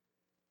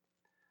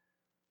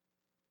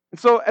 And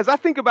so as I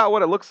think about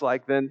what it looks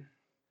like then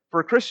for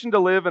a Christian to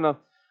live in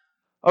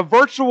a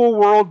virtual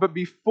world but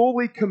be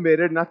fully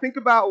committed, and I think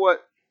about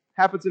what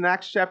happens in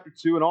Acts chapter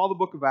 2 and all the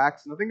book of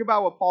Acts, and I think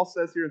about what Paul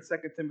says here in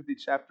 2 Timothy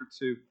chapter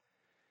 2,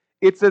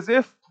 it's as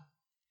if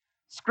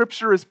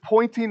Scripture is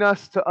pointing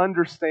us to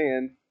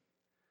understand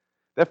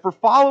that for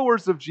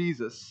followers of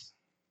Jesus,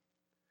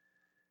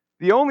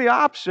 the only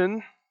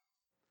option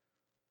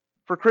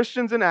for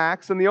Christians in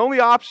Acts, and the only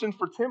option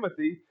for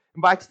Timothy,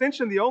 and by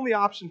extension, the only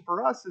option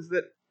for us is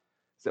that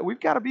we've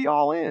got to be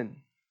all in.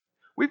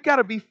 We've got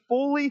to be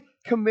fully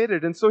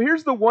committed. And so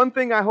here's the one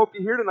thing I hope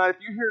you hear tonight,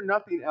 if you hear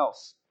nothing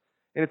else,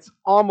 and it's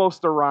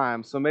almost a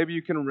rhyme, so maybe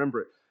you can remember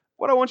it.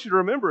 What I want you to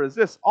remember is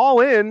this: all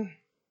in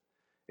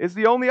is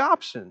the only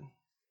option.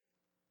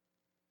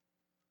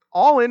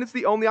 All in is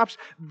the only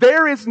option.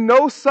 There is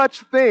no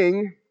such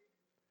thing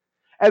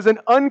as an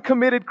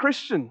uncommitted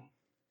Christian.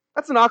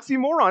 That's an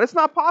oxymoron. It's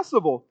not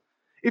possible.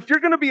 If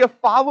you're going to be a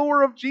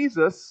follower of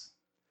Jesus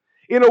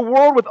in a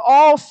world with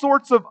all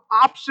sorts of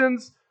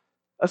options,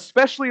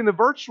 especially in the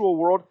virtual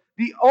world,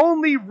 the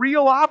only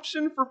real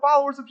option for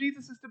followers of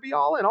Jesus is to be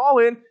all in. All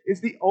in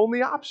is the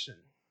only option.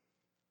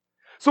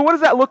 So what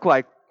does that look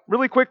like?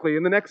 Really quickly,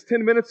 in the next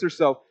 10 minutes or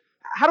so.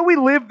 How do we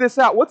live this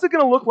out? What's it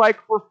going to look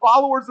like for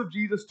followers of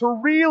Jesus to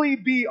really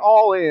be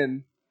all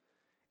in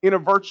a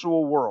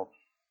virtual world?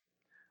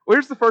 Well,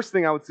 here's the first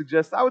thing I would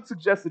suggest. I would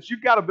suggest that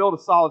you've got to build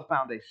a solid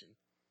foundation.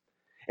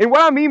 And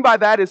what I mean by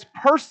that is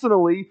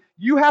personally,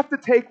 you have to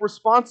take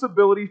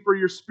responsibility for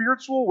your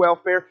spiritual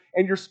welfare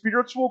and your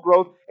spiritual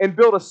growth and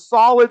build a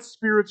solid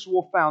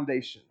spiritual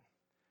foundation.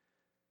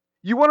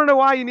 You want to know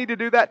why you need to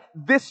do that?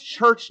 This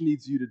church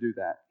needs you to do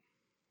that.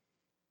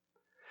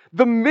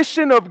 The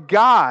mission of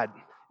God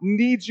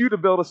needs you to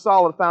build a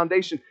solid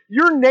foundation.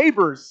 Your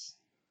neighbors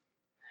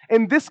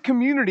and this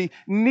community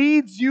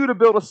needs you to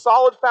build a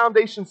solid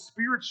foundation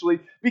spiritually,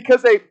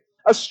 because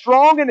a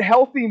strong and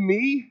healthy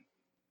me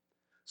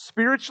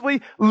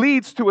spiritually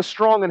leads to a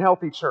strong and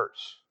healthy church.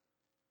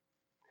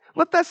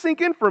 Let that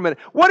sink in for a minute.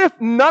 What if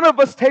none of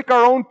us take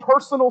our own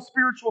personal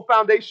spiritual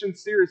foundation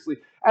seriously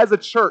as a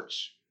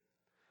church?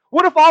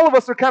 What if all of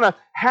us are kind of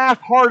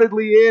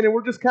half-heartedly in and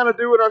we're just kind of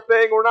doing our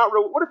thing? We're not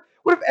real. What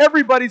if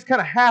everybody's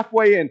kind of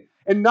halfway in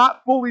and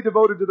not fully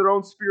devoted to their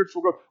own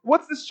spiritual growth?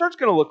 What's this church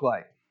going to look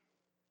like?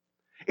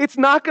 It's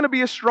not going to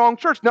be a strong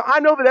church. Now, I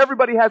know that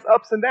everybody has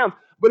ups and downs,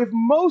 but if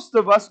most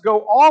of us go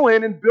all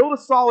in and build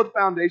a solid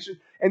foundation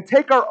and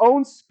take our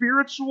own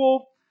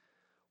spiritual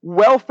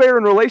welfare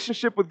and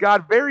relationship with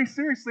God very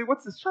seriously,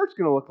 what's this church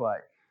going to look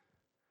like?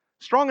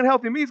 Strong and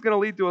healthy me is going to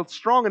lead to a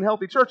strong and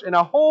healthy church, and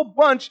a whole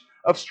bunch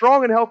of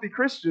strong and healthy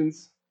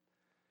Christians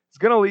is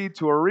going to lead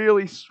to a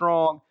really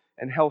strong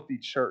and healthy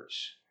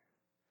church.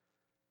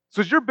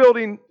 So as you're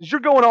going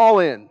all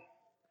in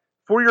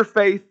for your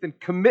faith and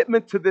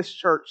commitment to this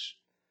church,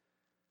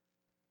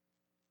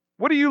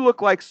 what do you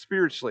look like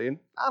spiritually? And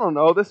I don't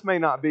know, this may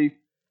not be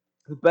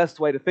the best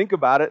way to think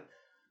about it,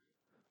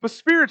 but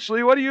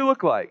spiritually, what do you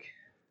look like?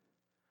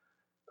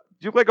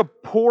 Do you look like a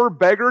poor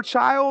beggar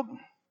child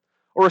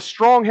or a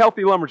strong,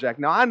 healthy lumberjack?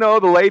 Now, I know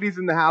the ladies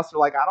in the house are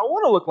like, I don't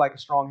want to look like a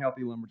strong,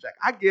 healthy lumberjack.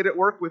 I get it.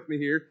 Work with me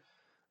here.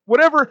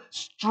 Whatever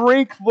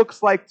strength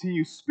looks like to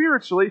you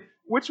spiritually,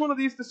 which one of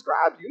these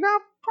describes you? Now,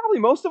 probably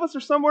most of us are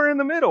somewhere in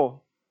the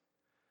middle.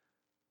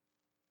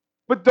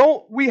 But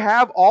don't we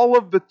have all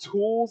of the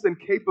tools and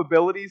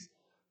capabilities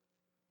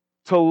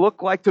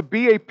to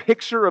be a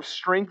picture of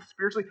strength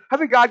spiritually?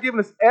 Hasn't God given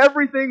us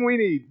everything we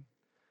need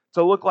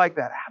to look like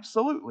that?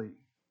 Absolutely.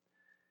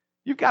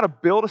 You've got to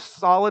build a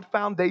solid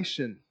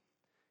foundation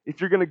if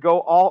you're going to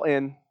go all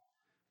in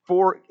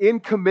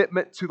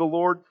commitment to the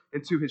Lord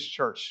and to His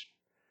church.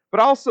 But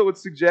I also would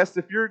suggest,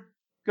 if you're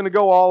going to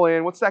go all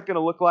in, what's that going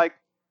to look like?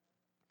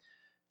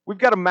 We've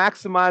got to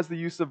maximize the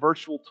use of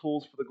virtual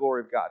tools for the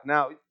glory of God.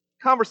 Now,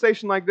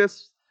 conversation like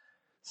this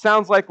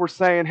sounds like we're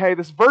saying, hey,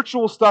 this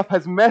virtual stuff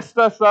has messed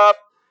us up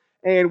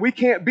and we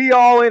can't be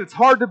all in. It's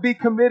hard to be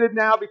committed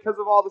now because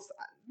of all this.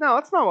 No,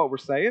 that's not what we're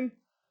saying.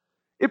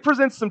 It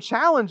presents some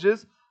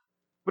challenges,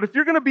 but if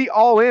you're going to be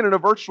all in a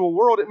virtual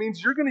world, it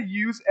means you're going to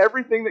use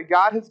everything that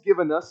God has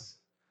given us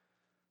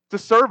to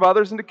serve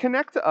others and to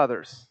connect to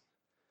others.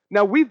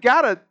 Now, we've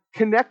got to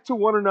connect to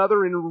one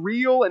another in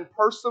real and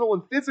personal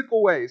and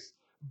physical ways,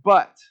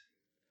 but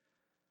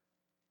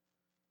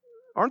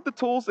aren't the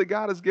tools that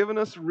God has given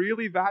us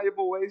really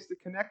valuable ways to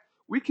connect?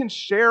 We can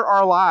share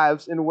our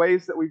lives in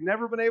ways that we've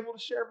never been able to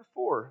share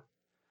before.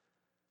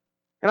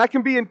 And I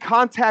can be in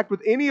contact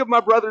with any of my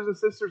brothers and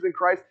sisters in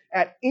Christ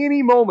at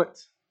any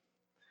moment.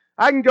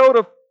 I can go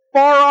to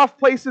far off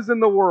places in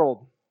the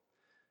world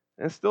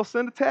and still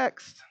send a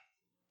text.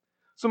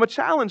 So my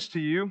challenge to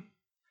you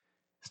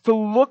is to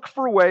look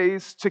for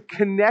ways to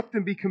connect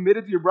and be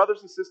committed to your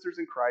brothers and sisters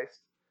in Christ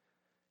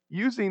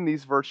using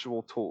these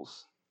virtual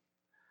tools.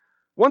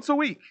 Once a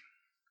week.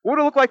 What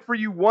would it look like for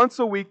you once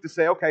a week to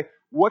say, okay,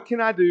 what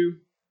can I do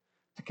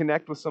to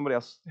connect with somebody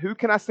else? Who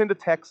can I send a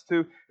text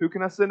to? Who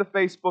can I send a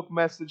Facebook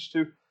message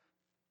to?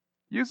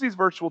 Use these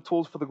virtual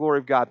tools for the glory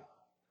of God.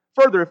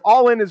 Further, if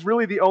all in is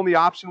really the only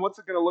option, what's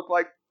it going to look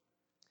like?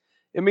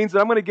 It means that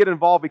I'm going to get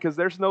involved because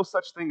there's no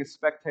such thing as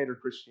spectator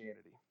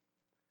Christianity.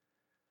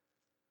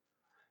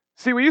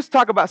 See, we used to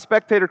talk about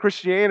spectator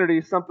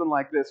Christianity, something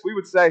like this. We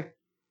would say,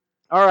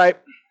 all right,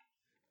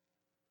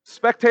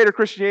 spectator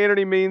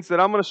Christianity means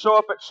that I'm going to show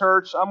up at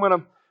church, I'm going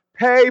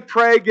to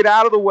pray, get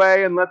out of the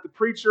way, and let the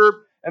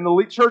preacher and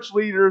the church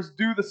leaders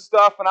do the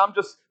stuff, and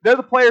they're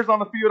the players on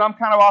the field, I'm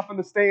kind of off in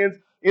the stands,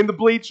 in the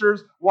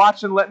bleachers,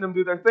 watching, letting them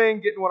do their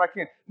thing, getting what I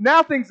can.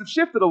 Now things have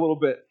shifted a little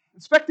bit.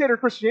 Spectator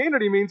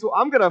Christianity means, well,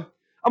 I'm going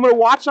to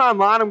watch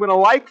online, I'm going to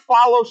like,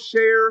 follow,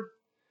 share,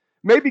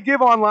 maybe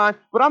give online,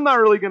 but I'm not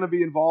really going to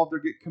be involved or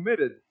get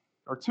committed,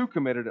 or too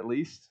committed at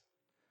least.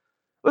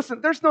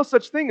 Listen, there's no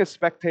such thing as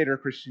spectator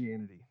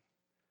Christianity.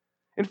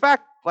 In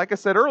fact, like I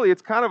said earlier,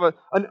 it's kind of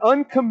an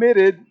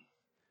uncommitted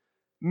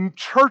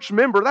church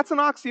member. That's an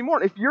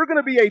oxymoron. If you're going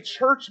to be a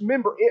church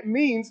member, it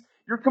means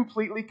you're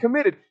completely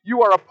committed.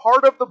 You are a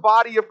part of the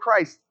body of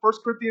Christ. 1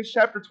 Corinthians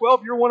chapter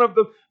 12, you're one of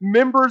the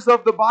members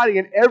of the body,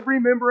 and every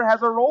member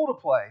has a role to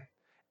play.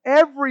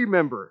 Every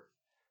member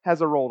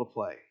has a role to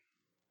play.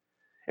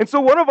 And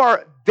so one of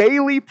our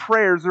daily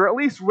prayers, or at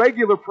least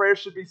regular prayers,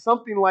 should be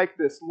something like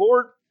this.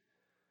 Lord,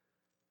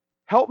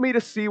 help me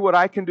to see what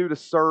I can do to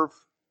serve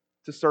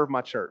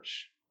my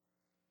church.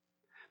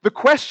 The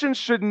question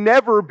should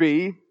never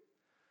be,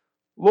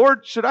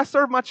 Lord, should I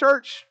serve my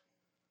church?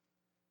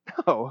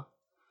 No.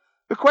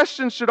 The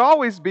question should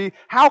always be,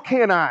 how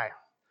can I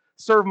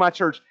serve my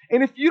church?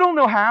 And if you don't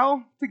know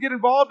how to get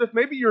involved, if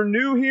maybe you're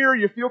new here,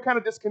 you feel kind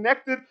of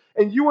disconnected,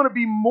 and you want to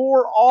be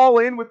more all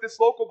in with this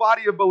local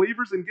body of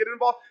believers and get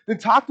involved, then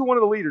talk to one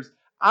of the leaders.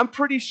 I'm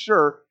pretty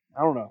sure,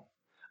 I don't know,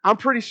 I'm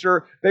pretty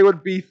sure they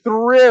would be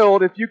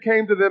thrilled if you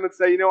came to them and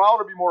say, I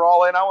want to be more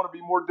all in. I want to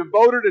be more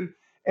devoted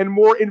and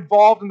more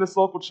involved in this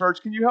local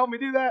church. Can you help me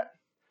do that?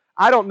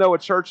 I don't know a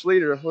church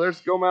leader. Well,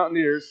 there's Go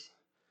Mountaineers.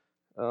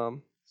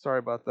 Sorry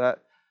about that.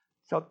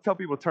 Tell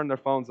people to turn their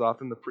phones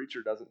off, and the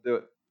preacher doesn't do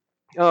it.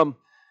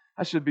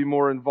 I should be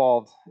more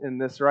involved in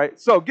this, right?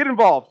 So get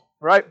involved,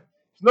 right?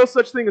 There's no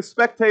such thing as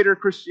spectator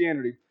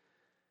Christianity.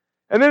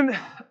 And then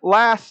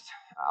last,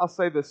 I'll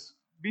say this,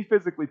 be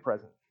physically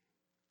present.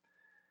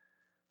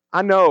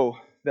 I know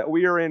that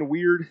we are in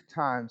weird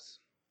times,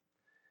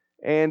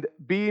 and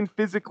being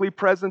physically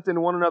present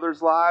in one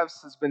another's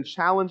lives has been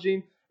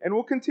challenging and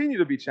will continue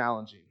to be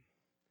challenging.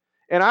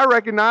 And I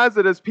recognize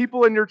that as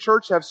people in your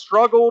church have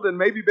struggled and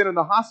maybe been in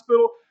the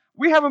hospital,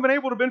 we haven't been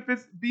able to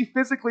be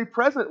physically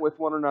present with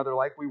one another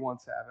like we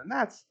once have. And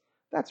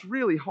that's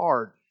really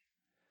hard.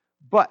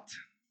 But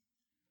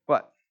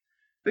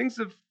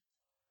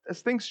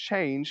as things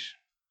change,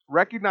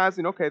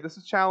 recognizing, okay, this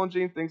is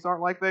challenging, things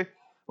aren't like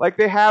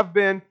they have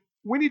been,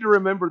 we need to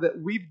remember that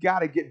we've got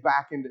to get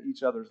back into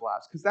each other's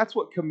lives, because that's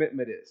what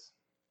commitment is.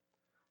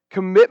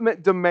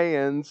 Commitment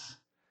demands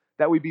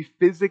that we be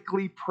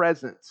physically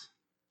present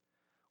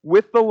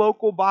with the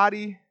local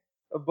body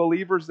of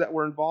believers that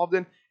we're involved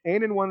in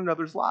and in one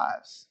another's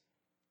lives.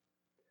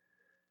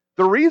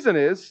 The reason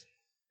is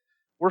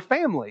we're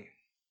family,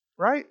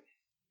 right?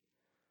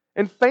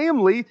 And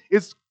family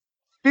is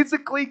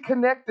physically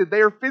connected.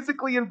 They are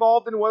physically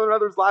involved in one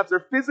another's lives.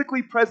 They're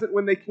physically present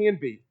when they can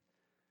be.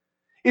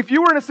 If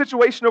you were in a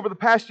situation over the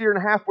past year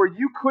and a half where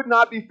you could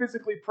not be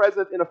physically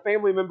present in a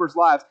family member's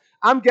lives,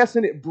 I'm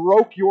guessing it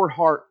broke your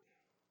heart.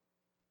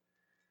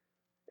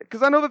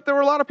 Because I know that there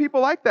were a lot of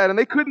people like that, and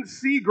they couldn't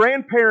see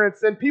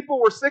grandparents, and people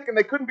were sick, and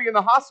they couldn't be in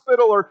the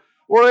hospital, or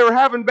they were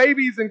having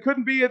babies and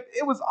couldn't be.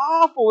 It was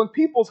awful, and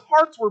people's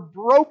hearts were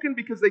broken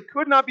because they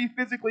could not be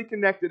physically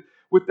connected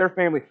with their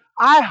family.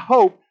 I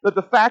hope that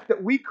the fact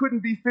that we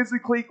couldn't be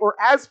physically or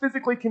as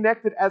physically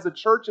connected as a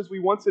church as we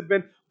once had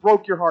been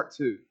broke your heart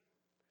too.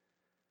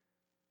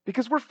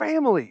 Because we're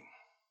family.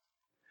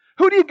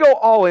 Who do you go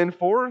all in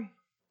for?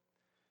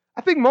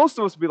 I think most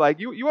of us would be like,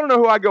 you want to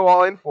know who I go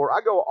all in for?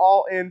 I go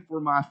all in for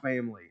my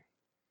family.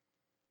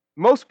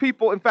 Most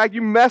people, in fact,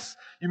 you mess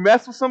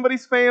with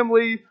somebody's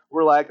family,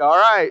 we're like, all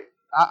right,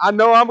 I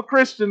know I'm a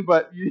Christian,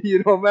 but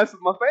you don't mess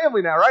with my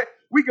family now, right?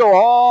 We go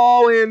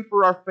all in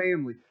for our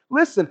family.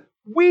 Listen,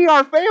 we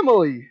are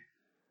family.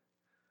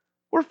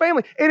 We're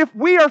family. And if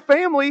we are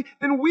family,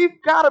 then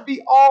we've got to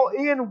be all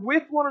in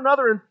with one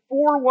another and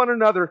for one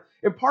another.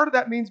 And part of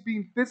that means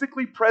being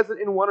physically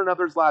present in one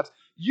another's lives.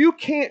 You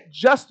can't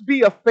just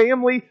be a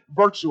family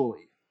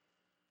virtually.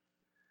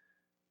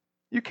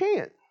 You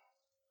can't.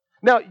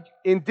 Now,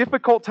 in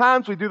difficult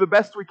times, we do the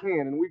best we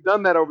can, and we've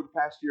done that over the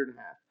past year and a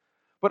half.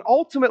 But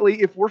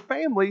ultimately, if we're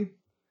family,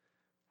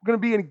 we're going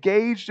to be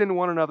engaged in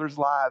one another's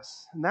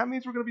lives. And that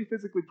means we're going to be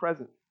physically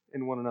present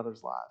in one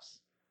another's lives.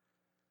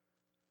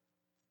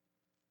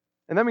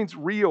 And that means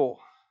real,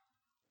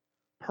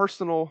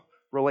 personal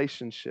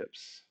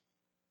relationships,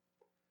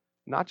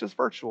 not just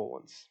virtual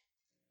ones.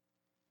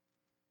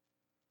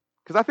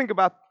 Because I think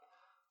about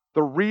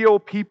the real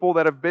people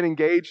that have been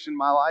engaged in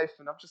my life,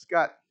 and I've just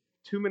got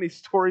too many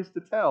stories to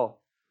tell.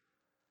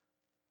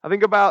 I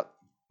think about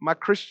my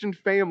Christian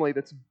family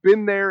that's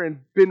been there and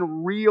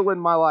been real in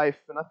my life.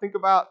 And I think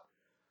about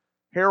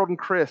Harold and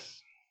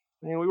Chris.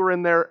 Man, we were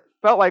in there,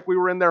 felt like we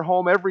were in their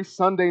home every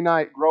Sunday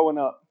night growing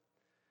up.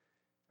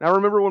 And I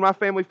remember when my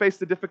family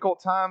faced a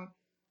difficult time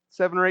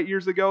 7 or 8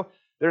 years ago,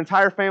 their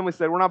entire family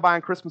said, we're not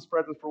buying Christmas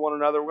presents for one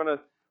another.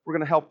 We're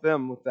gonna help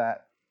them with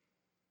that.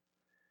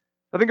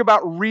 I think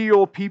about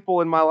real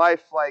people in my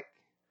life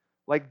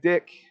like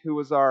Dick, who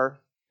was our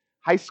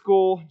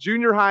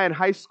junior high and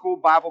high school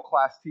Bible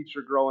class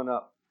teacher growing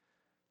up.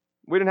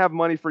 We didn't have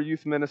money for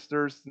youth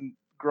ministers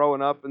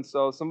growing up, and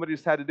so somebody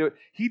just had to do it.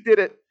 He did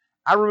it,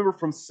 I remember,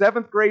 from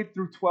 7th grade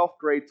through 12th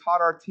grade,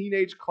 taught our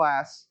teenage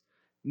class,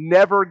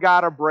 never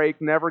got a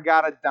break, never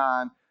got a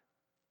dime,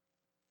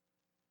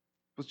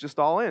 was just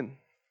all in,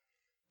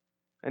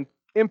 and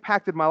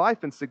impacted my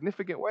life in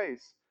significant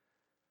ways.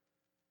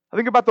 I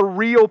think about the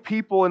real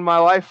people in my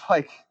life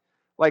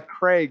like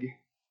Craig.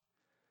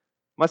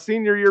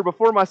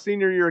 Before my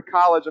senior year of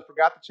college, I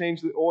forgot to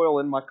change the oil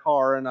in my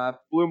car, and I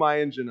blew my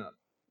engine up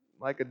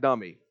like a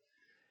dummy.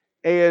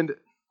 And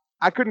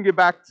I couldn't get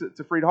back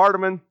to Freed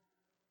Hardeman.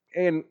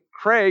 And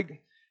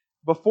Craig,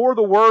 before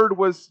the word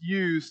was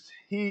used,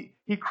 he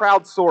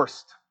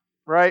crowdsourced,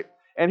 right?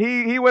 And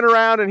he went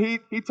around and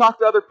he talked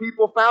to other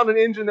people, found an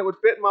engine that would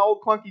fit in my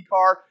old clunky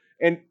car,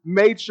 and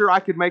made sure I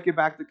could make it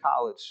back to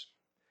college.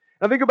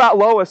 I think about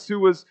Lois, who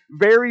was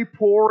very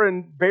poor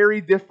and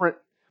very different,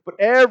 but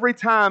every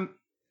time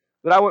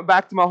that I went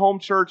back to my home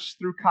church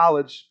through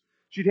college,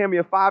 she'd hand me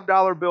a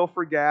 $5 bill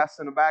for gas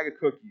and a bag of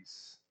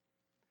cookies.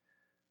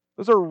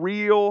 Those are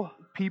real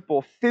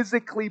people,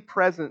 physically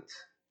present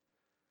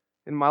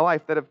in my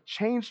life, that have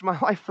changed my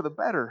life for the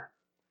better.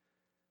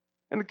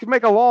 And it could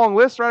make a long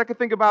list, right? I could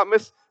think about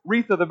Miss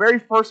Retha, the very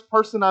first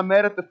person I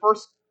met at the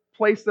first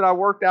place that I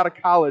worked out of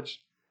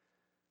college,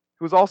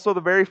 who was also the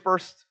very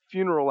first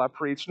funeral I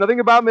preached. Nothing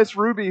about Miss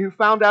Ruby, who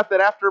found out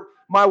that after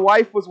my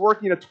wife was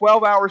working a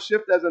 12-hour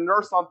shift as a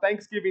nurse on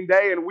Thanksgiving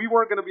Day, and we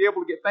weren't going to be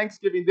able to get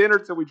Thanksgiving dinner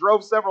until we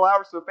drove several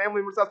hours to a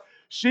family member's house,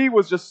 she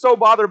was just so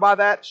bothered by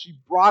that, she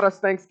brought us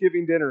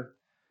Thanksgiving dinner.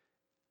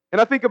 And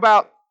I think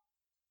about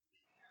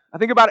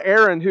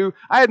Aaron, who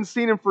I hadn't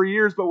seen him for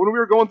years, but when we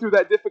were going through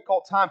that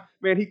difficult time,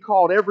 man, he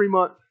called every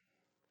month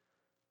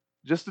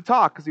just to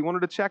talk because he wanted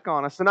to check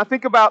on us. And I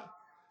think about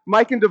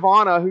Mike and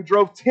Devonna, who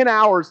drove 10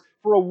 hours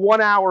for a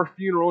 1-hour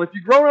funeral. If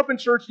you've grown up in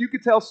church, you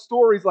could tell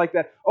stories like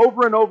that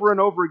over and over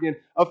and over again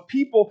of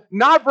people,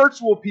 not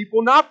virtual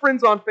people, not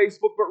friends on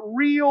Facebook, but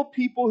real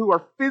people who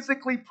are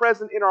physically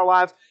present in our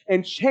lives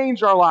and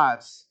change our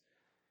lives.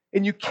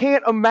 And you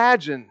can't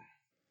imagine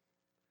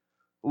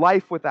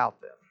life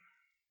without them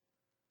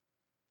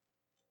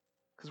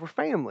because we're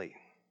family.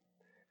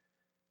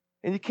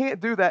 And you can't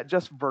do that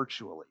just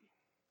virtually.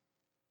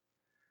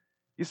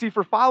 You see,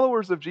 for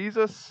followers of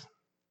Jesus,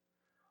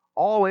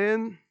 all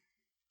in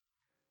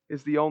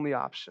is the only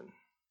option.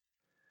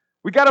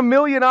 We got a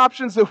million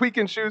options that we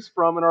can choose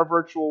from in our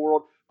virtual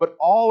world, but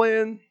all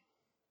in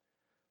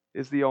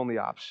is the only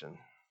option.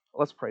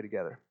 Let's pray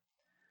together.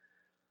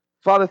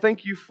 Father,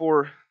 thank you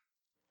for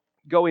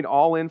going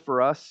all in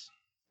for us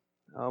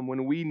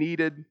when we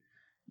needed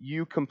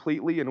you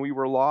completely and we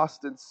were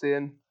lost in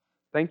sin.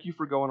 Thank you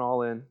for going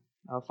all in.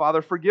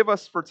 Father, forgive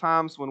us for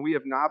times when we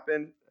have not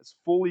been as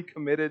fully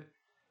committed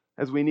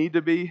as we need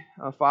to be.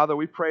 Father,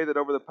 we pray that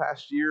over the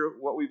past year,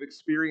 what we've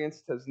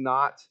experienced has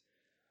not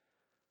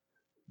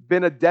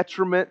been a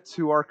detriment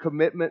to our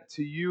commitment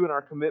to you and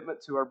our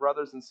commitment to our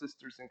brothers and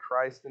sisters in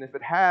Christ. And if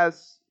it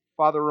has,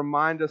 Father,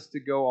 remind us to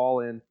go all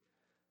in.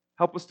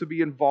 Help us to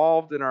be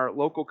involved in our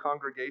local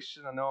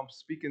congregation. I know I'm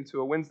speaking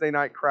to a Wednesday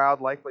night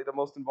crowd, likely the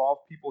most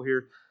involved people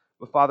here.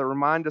 But Father,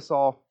 remind us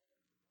all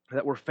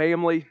that we're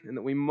family and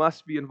that we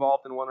must be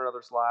involved in one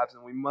another's lives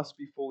and we must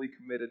be fully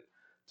committed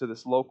to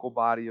this local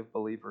body of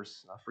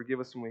believers. Forgive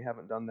us when we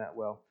haven't done that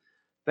well.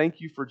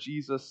 Thank you for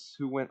Jesus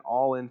who went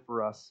all in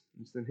for us.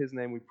 It's in His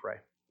name we pray.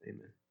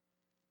 Amen.